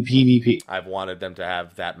behind PvP. I've wanted them to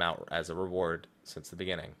have that mount as a reward since the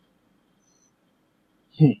beginning.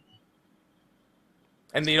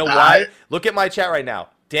 And you know why? Look at my chat right now.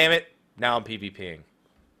 Damn it. Now I'm PvPing.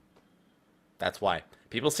 That's why.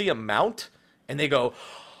 People see a mount and they go,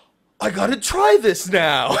 I gotta try this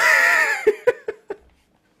now.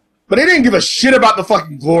 But they didn't give a shit about the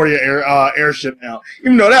fucking Gloria airship now.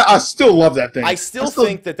 Even though that, I still love that thing. I still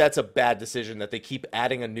think that that's a bad decision that they keep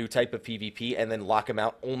adding a new type of PvP and then lock them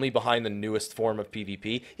out only behind the newest form of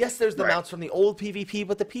PvP. Yes, there's the mounts from the old PvP,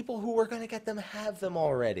 but the people who are going to get them have them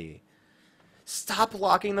already. Stop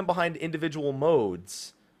locking them behind individual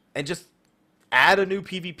modes and just add a new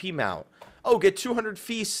PvP mount. Oh, get 200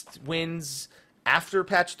 feast wins after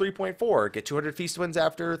patch 3.4, get 200 feast wins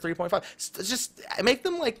after 3.5. Just make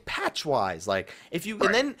them like patch wise. Like if you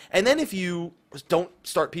and then if you don't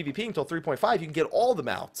start PvP until 3.5, you can get all the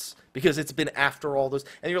mounts because it's been after all those.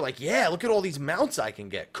 And you're like, yeah, look at all these mounts I can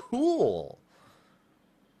get. Cool.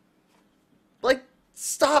 Like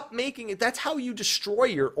stop making it. That's how you destroy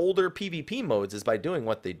your older PvP modes is by doing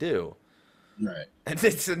what they do. Right. And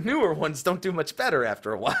it's the newer ones don't do much better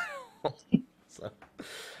after a while. So.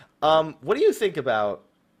 What do you think about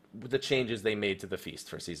the changes they made to the Feast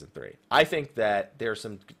for Season 3? I think that there are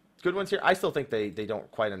some good ones here. I still think they don't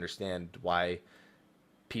quite understand why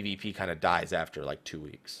PvP kind of dies after like 2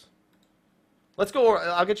 weeks. Let's go.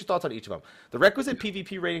 I'll get your thoughts on each of them. The requisite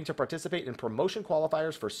PvP rating to participate in promotion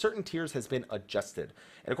qualifiers for certain tiers has been adjusted.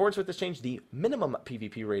 In accordance with this change, the minimum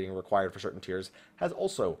PvP rating required for certain tiers has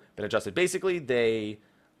also been adjusted. Basically, they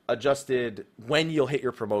adjusted when you'll hit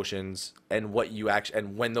your promotions and what you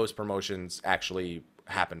and when those promotions actually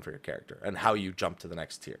happen for your character and how you jump to the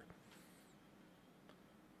next tier.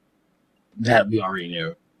 That we already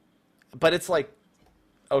knew. But it's like,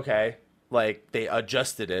 okay, like they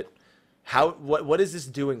adjusted it. What is this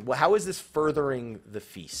doing? How is this furthering the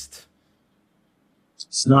Feast?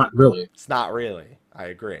 It's not really. It's not really. I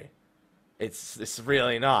agree. It's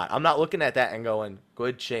really not. I'm not looking at that and going,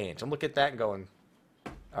 good change. I'm looking at that and going,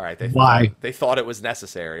 all right, they thought it was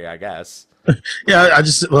necessary, I guess. Yeah,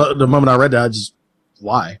 the moment I read that,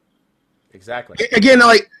 why? Exactly. Again,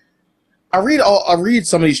 like I read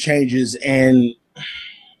some of these changes, and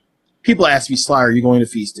people ask me, Sly, are you going to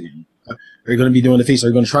Feast again? Are you going to be doing the Feast? Are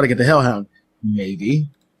you going to try to get the Hellhound? Maybe.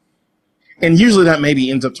 And usually that maybe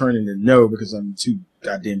ends up turning into no because I'm too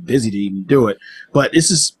goddamn busy to even do it. But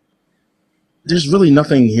there's really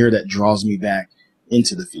nothing here that draws me back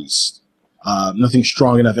into the Feast. Nothing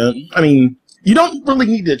strong enough. I mean, you don't really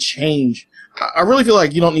need to change. I really feel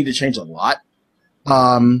like you don't need to change a lot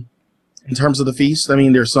in terms of the Feast. I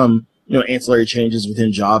mean, there's some ancillary changes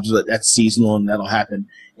within jobs, but that's seasonal and that'll happen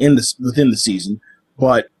within the season.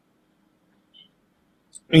 But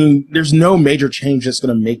I mean, there's no major change that's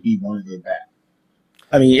going to make me want to go back.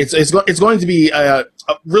 I mean, it's going to be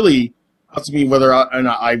really up to me whether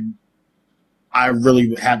I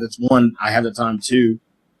really have this one. I have the time too.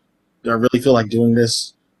 Do I really feel like doing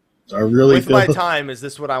this? Do I really with my time? Is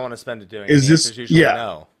this what I want to spend it doing? Is this usually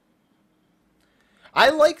no? I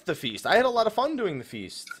like the Feast. I had a lot of fun doing the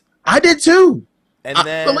Feast. I did too. And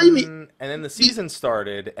then believe me. And then the season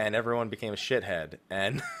started, and everyone became a shithead.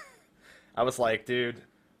 And I was like, dude,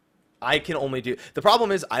 I can only do. The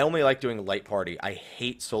problem is, I only like doing light party. I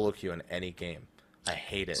hate solo queue in any game. I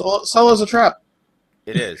hate it. Solo's a trap.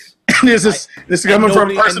 It is. This is coming from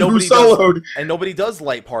a person who soloed. And nobody does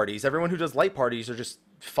light parties. Everyone who does light parties are just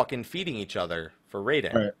fucking feeding each other for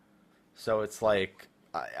raiding. Right. So it's like,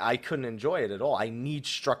 I couldn't enjoy it at all. I need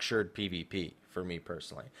structured PvP for me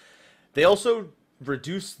personally. They also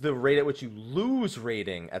reduce the rate at which you lose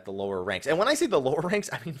rating at the lower ranks. And when I say the lower ranks,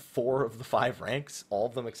 I mean 4 of the 5 ranks. All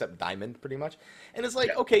of them except Diamond, pretty much. And it's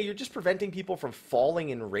like, okay, you're just preventing people from falling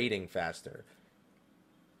in rating faster.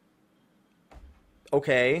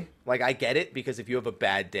 Okay, like I get it, because if you have a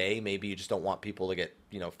bad day, maybe you just don't want people to get,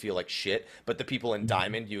 feel like shit. But the people in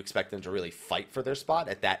Diamond, you expect them to really fight for their spot.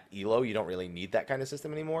 At that elo, you don't really need that kind of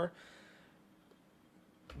system anymore.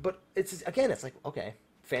 But it's like, okay,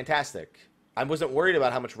 fantastic. I wasn't worried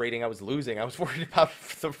about how much rating I was losing. I was worried about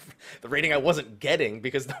the rating I wasn't getting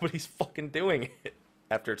because nobody's fucking doing it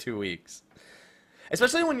after 2 weeks.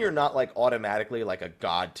 Especially when you're not like automatically like a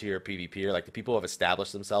god tier PvPer, like the people who have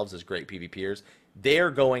established themselves as great PvPers,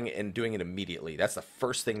 they're going and doing it immediately. That's the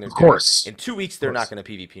first thing they're doing. Of course. In 2 weeks, they're not going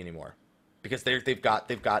to PvP anymore because they've got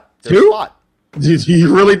their 2? spot. Do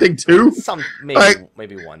you really think 2? Some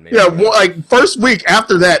maybe one. Maybe yeah, like first week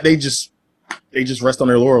after that, they just rest on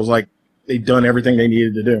their laurels, like they've done everything they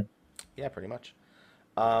needed to do. Yeah, pretty much.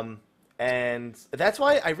 And that's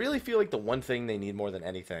why I really feel like the one thing they need more than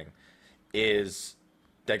anything is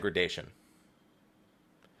degradation.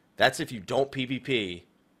 That's if you don't PvP,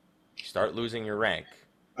 you start losing your rank.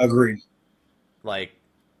 Agreed. Like,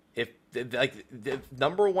 like the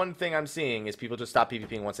number one thing I'm seeing is people just stop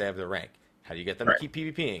PvPing once they have their rank. How do you get them to keep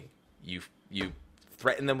PvPing? You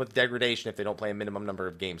threaten them with degradation if they don't play a minimum number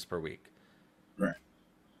of games per week. Right.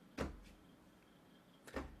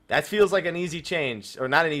 That feels like an easy change, or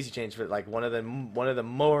not an easy change, but like one of the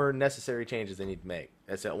more necessary changes they need to make.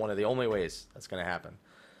 That's one of the only ways that's going to happen.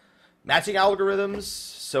 Matching algorithms,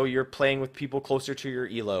 so you're playing with people closer to your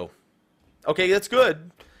elo. Okay, that's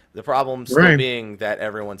good. The problem still being that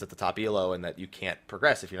everyone's at the top elo and that you can't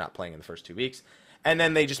progress if you're not playing in the first 2 weeks. And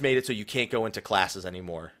then they just made it so you can't go into classes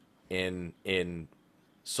anymore in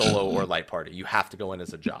solo or light party. You have to go in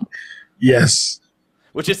as a job. Yes.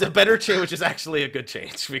 Which is a better change, which is actually a good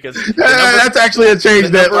change because that's actually a change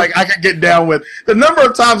that like I could get down with. The number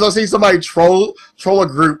of times I've seen somebody troll a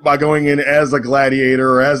group by going in as a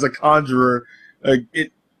gladiator or as a conjurer,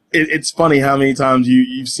 it's funny how many times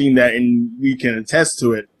you've seen that, and we can attest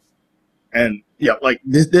to it. And yeah, like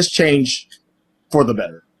this change for the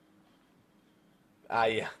better.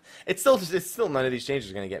 Yeah, it's still none of these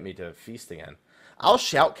changes are going to get me to Feast again. I'll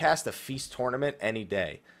shoutcast a Feast tournament any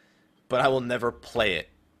day. But I will never play it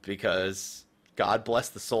because God bless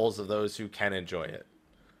the souls of those who can enjoy it.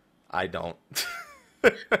 I don't.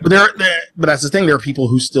 but that's the thing. There are people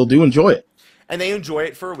who still do enjoy it, and they enjoy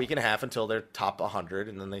it for a week and a half until they're top 100,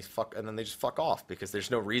 and then they just fuck off because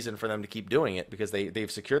there's no reason for them to keep doing it because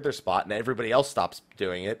they've secured their spot and everybody else stops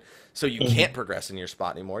doing it, so you can't progress in your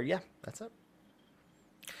spot anymore. Yeah, that's it.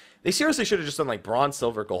 They seriously should have just done like bronze,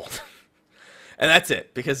 silver, gold. And that's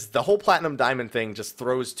it, because the whole platinum diamond thing just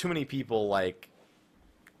throws too many people like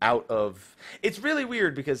out of. It's really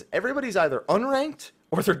weird because everybody's either unranked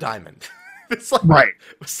or they're diamond. It's like, right.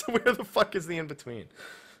 So where the fuck is the in between?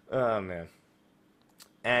 Oh man.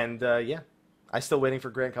 And yeah, I'm still waiting for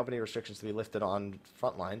Grand Company restrictions to be lifted on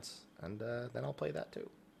Frontlines, and then I'll play that too.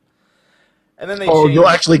 And then you'll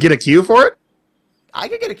actually get a queue for it? I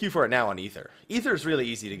could get a queue for it now on Ether. Ether is really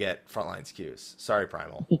easy to get Frontlines queues. Sorry,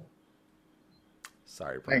 Primal.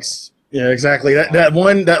 Sorry, Primal. Thanks. Yeah, exactly. That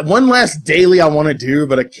one last daily I want to do,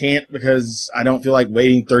 but I can't because I don't feel like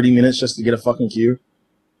waiting 30 minutes just to get a fucking queue.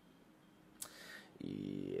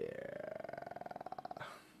 Yeah.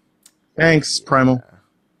 Thanks, Primal.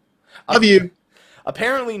 Love you.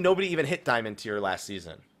 Apparently, nobody even hit Diamond tier last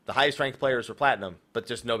season. The highest ranked players were Platinum, but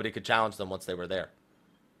just nobody could challenge them once they were there.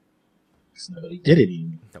 Nobody did it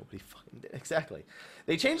even. Nobody fucking did. Exactly.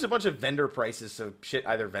 They changed a bunch of vendor prices, so shit,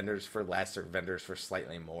 either vendors for less or vendors for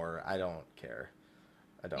slightly more. I don't care.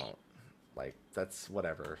 I don't. Like, that's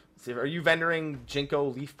whatever. See, are you vendoring Jinko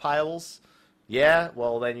leaf piles? Yeah?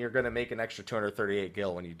 Well, then you're going to make an extra 238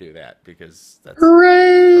 gil when you do that, because that's...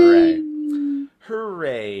 Hooray!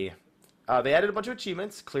 Hooray. They added a bunch of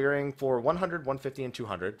achievements, clearing for 100, 150, and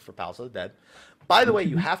 200 for Palace of the Dead. By the way,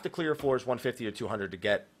 you have to clear floors 150 to 200 to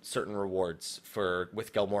get certain rewards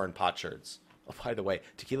with Gelmoran Potsherds. Oh, by the way,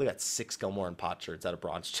 Tequila got 6 Gelmoran Potsherds out of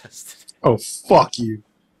bronze chest. Oh, fuck you.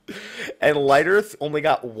 And Light Earth only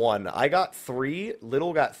got 1. I got 3,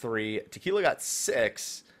 Little got 3, Tequila got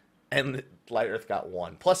 6, and Light Earth got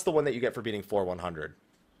 1. Plus the one that you get for beating floor 100.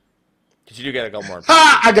 Because you do get a Gelmoran Potsherd.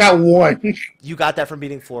 Ha! I got 1. You got that from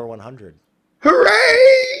beating floor 100.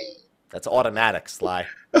 Hooray! That's automatic, Sly.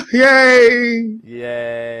 Yay!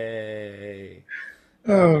 Yay.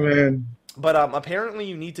 Oh, man. But apparently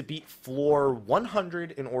you need to beat floor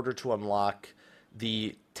 100 in order to unlock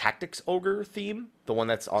the Tactics Ogre theme, the one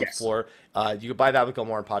that's on floor. You can buy that with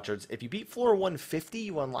Gelmoran Potsherds. If you beat floor 150,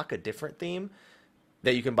 you unlock a different theme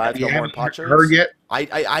that you can buy with Gelmoran Potsherds. Heard yet?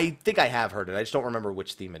 I think I have heard it. I just don't remember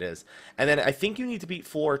which theme it is. And then I think you need to beat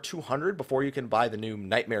floor 200 before you can buy the new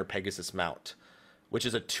Nightmare Pegasus mount, which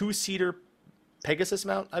is a 2-seater Pegasus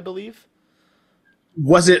mount, I believe.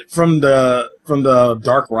 Was it from the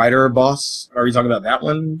Dark Rider boss? Are you talking about that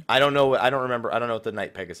one? I don't know. I don't remember. I don't know what the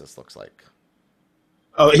Night Pegasus looks like.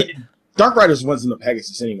 Oh, Dark Riders wasn't a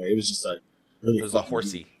Pegasus anyway. It was just a really. It was a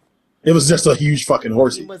horsey. It was just a huge fucking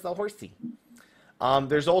horsey. It was a horsey.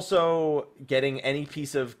 There's also getting any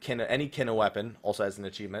piece of any Kinna weapon also as an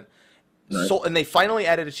achievement. Right. And they finally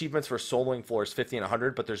added achievements for soloing floors 50 and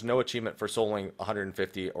 100, but there's no achievement for soloing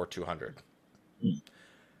 150 or 200.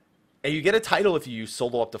 And you get a title if you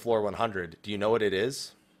solo up to floor 100. Do you know what it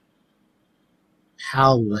is?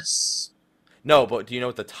 Palace. No, but do you know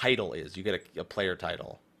what the title is? You get a player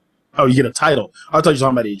title. Oh, you get a title. I thought you were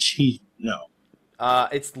talking about the achievement. No.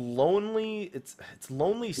 It's lonely. It's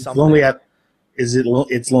lonely something. Lonely at.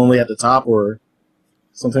 It's lonely at the top or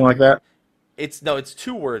something like that? It's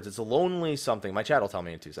 2 words. It's a lonely something. My chat will tell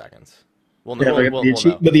me in 2 seconds. But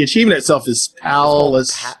the achievement itself is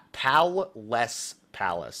Palace. Pal-less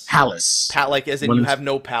Palace. Palace. Like as in you have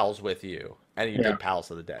no pals with you. And you Yeah. did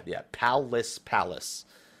Palace of the Dead. Yeah, Palace Palace.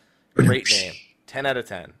 Great name. 10 out of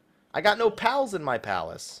 10. I got no pals in my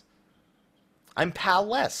palace. I'm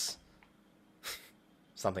pal-less.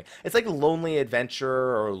 Something. It's like Lonely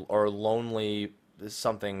Adventure or Lonely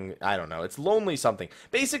something. I don't know. It's Lonely something.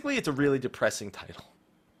 Basically, it's a really depressing title.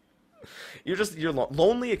 You're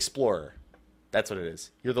Lonely Explorer. That's what it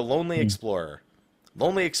is. You're the Lonely Explorer.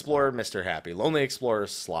 Lonely Explorer, Mr. Happy. Lonely Explorer,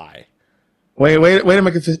 Sly. Wait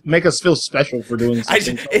to make us feel special for doing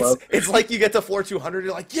something. It's like you get to floor 200.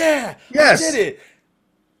 You're like, yeah, Yes! I did it.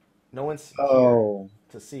 No one's Oh. here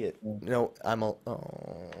to see it. No, I'm a.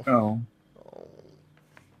 Oh. Oh.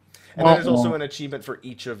 And then there's also an achievement for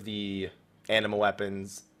each of the animal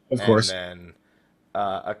weapons. Of course. And then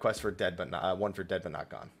a quest for dead, but not one for dead but not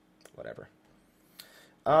gone. Whatever.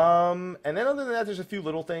 And then other than that, there's a few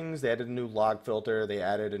little things. They added a new log filter. They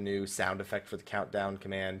added a new sound effect for the countdown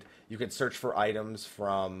command. You can search for items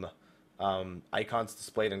from icons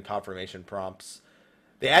displayed in confirmation prompts.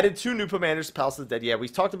 They added 2 new commanders to Palace of the Dead. Yeah, we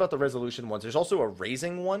talked about the resolution ones. There's also a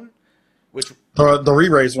raising one, which The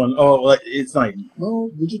re-raise one. Oh, it's not.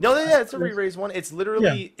 Well, no, yeah, it's a re-raise one. It's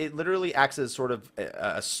literally it literally acts as sort of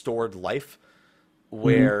a stored life,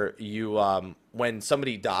 where you when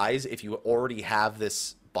somebody dies, if you already have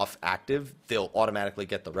this buff active, they'll automatically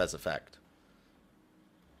get the res effect.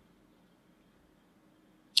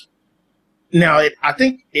 Now, I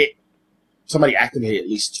think somebody activated at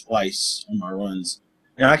least twice on my runs.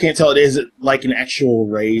 And I can't tell, is it like an actual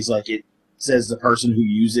raise? Like it says the person who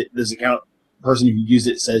used it, does it count? The person who used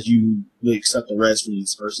it says you will accept the res from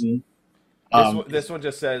this person. This one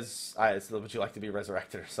just says, would you like to be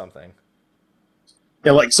resurrected or something?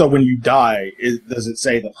 Yeah, like, so when you die, does it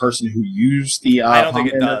say the person who used the I don't think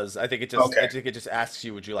it commander? does. I think it just Okay. I think it just asks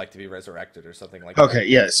you, would you like to be resurrected or something like that. Okay,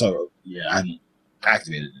 yeah, so, yeah, I'm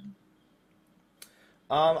activated it.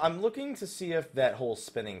 I'm looking to see if that whole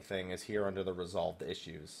spinning thing is here under the resolved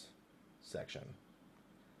issues section.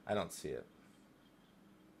 I don't see it.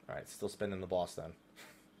 All right, still spinning the boss then.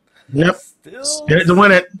 Yep. Still Spin it to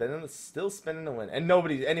win it. Still spinning to win. And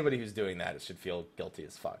anybody who's doing that should feel guilty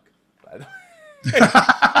as fuck. By the way.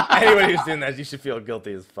 Anybody who's doing that, you should feel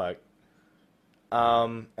guilty as fuck.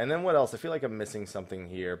 And then what else? I feel like I'm missing something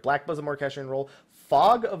here. Black Bosom Orchestration Roll.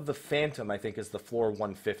 Fog of the Phantom, I think, is the floor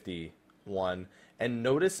 150 one. And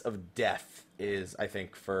Notice of Death is, I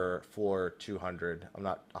think, for floor 200. I'm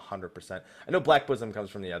not 100%. I know Black Bosom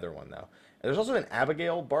comes from the other one, though. And there's also an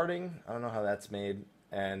Abigail barding. I don't know how that's made.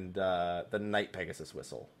 And the Night Pegasus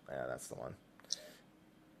Whistle. Yeah, that's the one.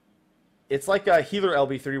 It's like a Healer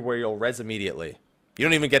LB3 where you'll res immediately. You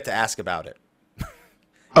don't even get to ask about it.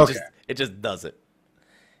 Okay. It just does it.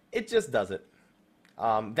 It just does it.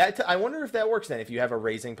 I wonder if that works then. If you have a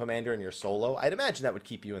raising commander in your solo, I'd imagine that would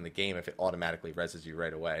keep you in the game if it automatically reses you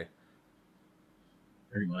right away.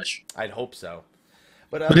 Pretty much. I'd hope so.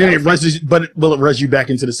 But then will it res you back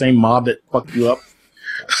into the same mob that fucked you up?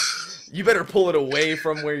 You better pull it away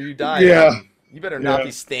from where you die. Yeah. Man. You better not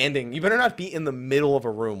be standing. You better not be in the middle of a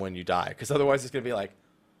room when you die, because otherwise it's gonna be like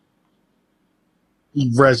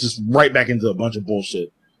Res just right back into a bunch of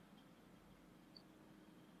bullshit.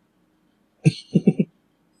 and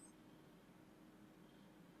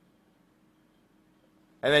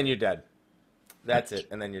then you're dead. That's it,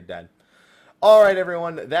 and then you're dead. All right,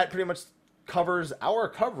 everyone. That pretty much covers our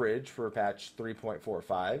coverage for patch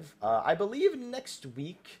 3.45. I believe next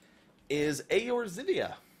week is Aeor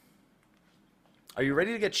Zivia. Are you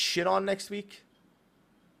ready to get shit on next week?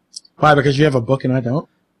 Why? Because you have a book and I don't?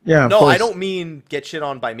 Yeah. No, I don't mean get shit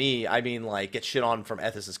on by me. I mean, like, get shit on from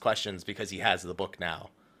Ethis' questions because he has the book now.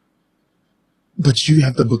 But you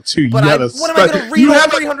have the book too. But what am I going to read? You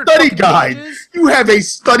have a 300 study fucking guide. pages? You have a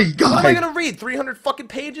study guide. What am I going to read? 300 fucking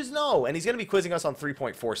pages? No. And he's going to be quizzing us on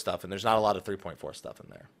 3.4 stuff, and there's not a lot of 3.4 stuff in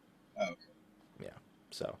there. Okay. Yeah.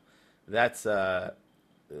 So that's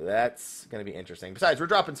going to be interesting. Besides, we're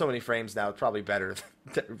dropping so many frames now, it's probably better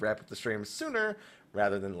to wrap up the stream sooner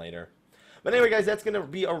rather than later. But anyway, guys, that's going to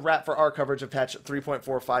be a wrap for our coverage of patch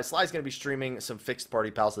 3.45. Sly's going to be streaming some fixed party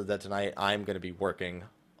Palace of the Dead tonight. I'm going to be working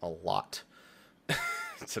a lot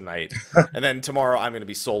tonight. And then tomorrow I'm going to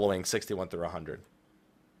be soloing 61 through 100.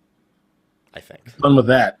 I think. Done with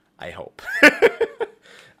that. I hope.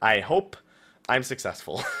 I hope I'm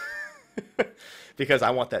successful. Because I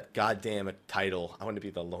want that goddamn title. I want to be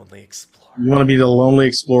the Lonely Explorer. You want to be the Lonely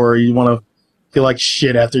Explorer. You want to feel like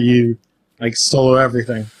shit after you like solo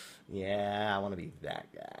everything. Yeah, I want to be that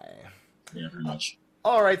guy. Yeah, pretty much.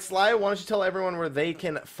 All right, Sly, why don't you tell everyone where they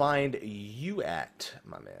can find you at,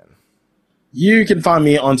 my man? You can find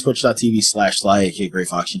me on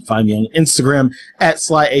twitch.tv/SlyAKGrayFox. You can find me on Instagram at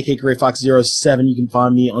SlyAKGrayFox07. You can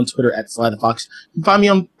find me on Twitter at SlyTheFox. You can find me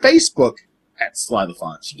on Facebook at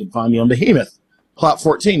SlyTheFox. You can find me on Behemoth, Plot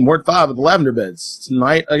 14, Ward 5 of the Lavender Beds.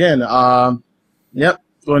 Tonight, again,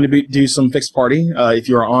 going to do some fixed party. If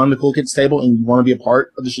you're on the Cool Kids table and you want to be a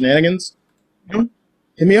part of the shenanigans,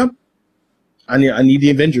 hit me up. I need the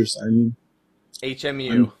Avengers.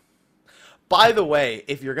 HMU. By the way,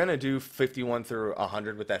 if you're going to do 51 through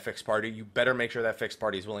 100 with that fixed party, you better make sure that fixed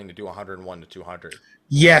party is willing to do 101 to 200.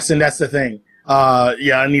 Yes, and that's the thing.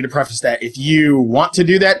 I need to preface that. If you want to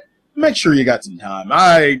do that, make sure you got some time.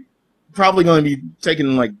 I probably going to be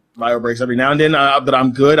taking like bio breaks every now and then, but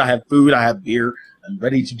I'm good. I have food. I have beer. I'm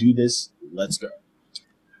ready to do this. Let's go.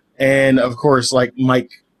 And, of course, like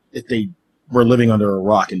Mike, if they were living under a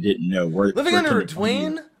rock and didn't know. Living under a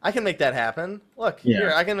Dwayne? I can make that happen. Look, Yeah.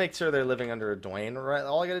 here, I can make sure they're living under a Dwayne. Right?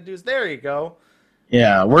 All I got to do is, there you go.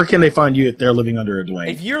 Yeah, where can they find you if they're living under a Dwayne?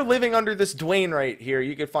 If you're living under this Dwayne right here,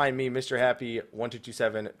 you can find me, Mr. Happy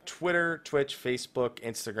 1227, Twitter, Twitch, Facebook,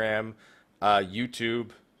 Instagram, YouTube,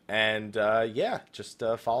 and just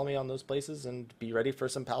follow me on those places and be ready for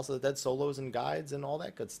some Palace of the Dead solos and guides and all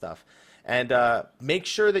that good stuff. And make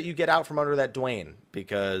sure that you get out from under that Dwayne,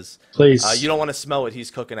 because Please. you don't want to smell what he's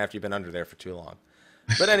cooking after you've been under there for too long.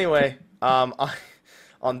 But anyway, on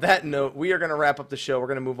that note, we are going to wrap up the show. We're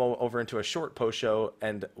going to move over into a short post show,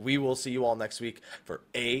 and we will see you all next week for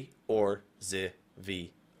A or Z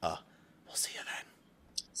V. We'll see you then.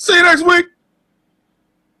 See you next week.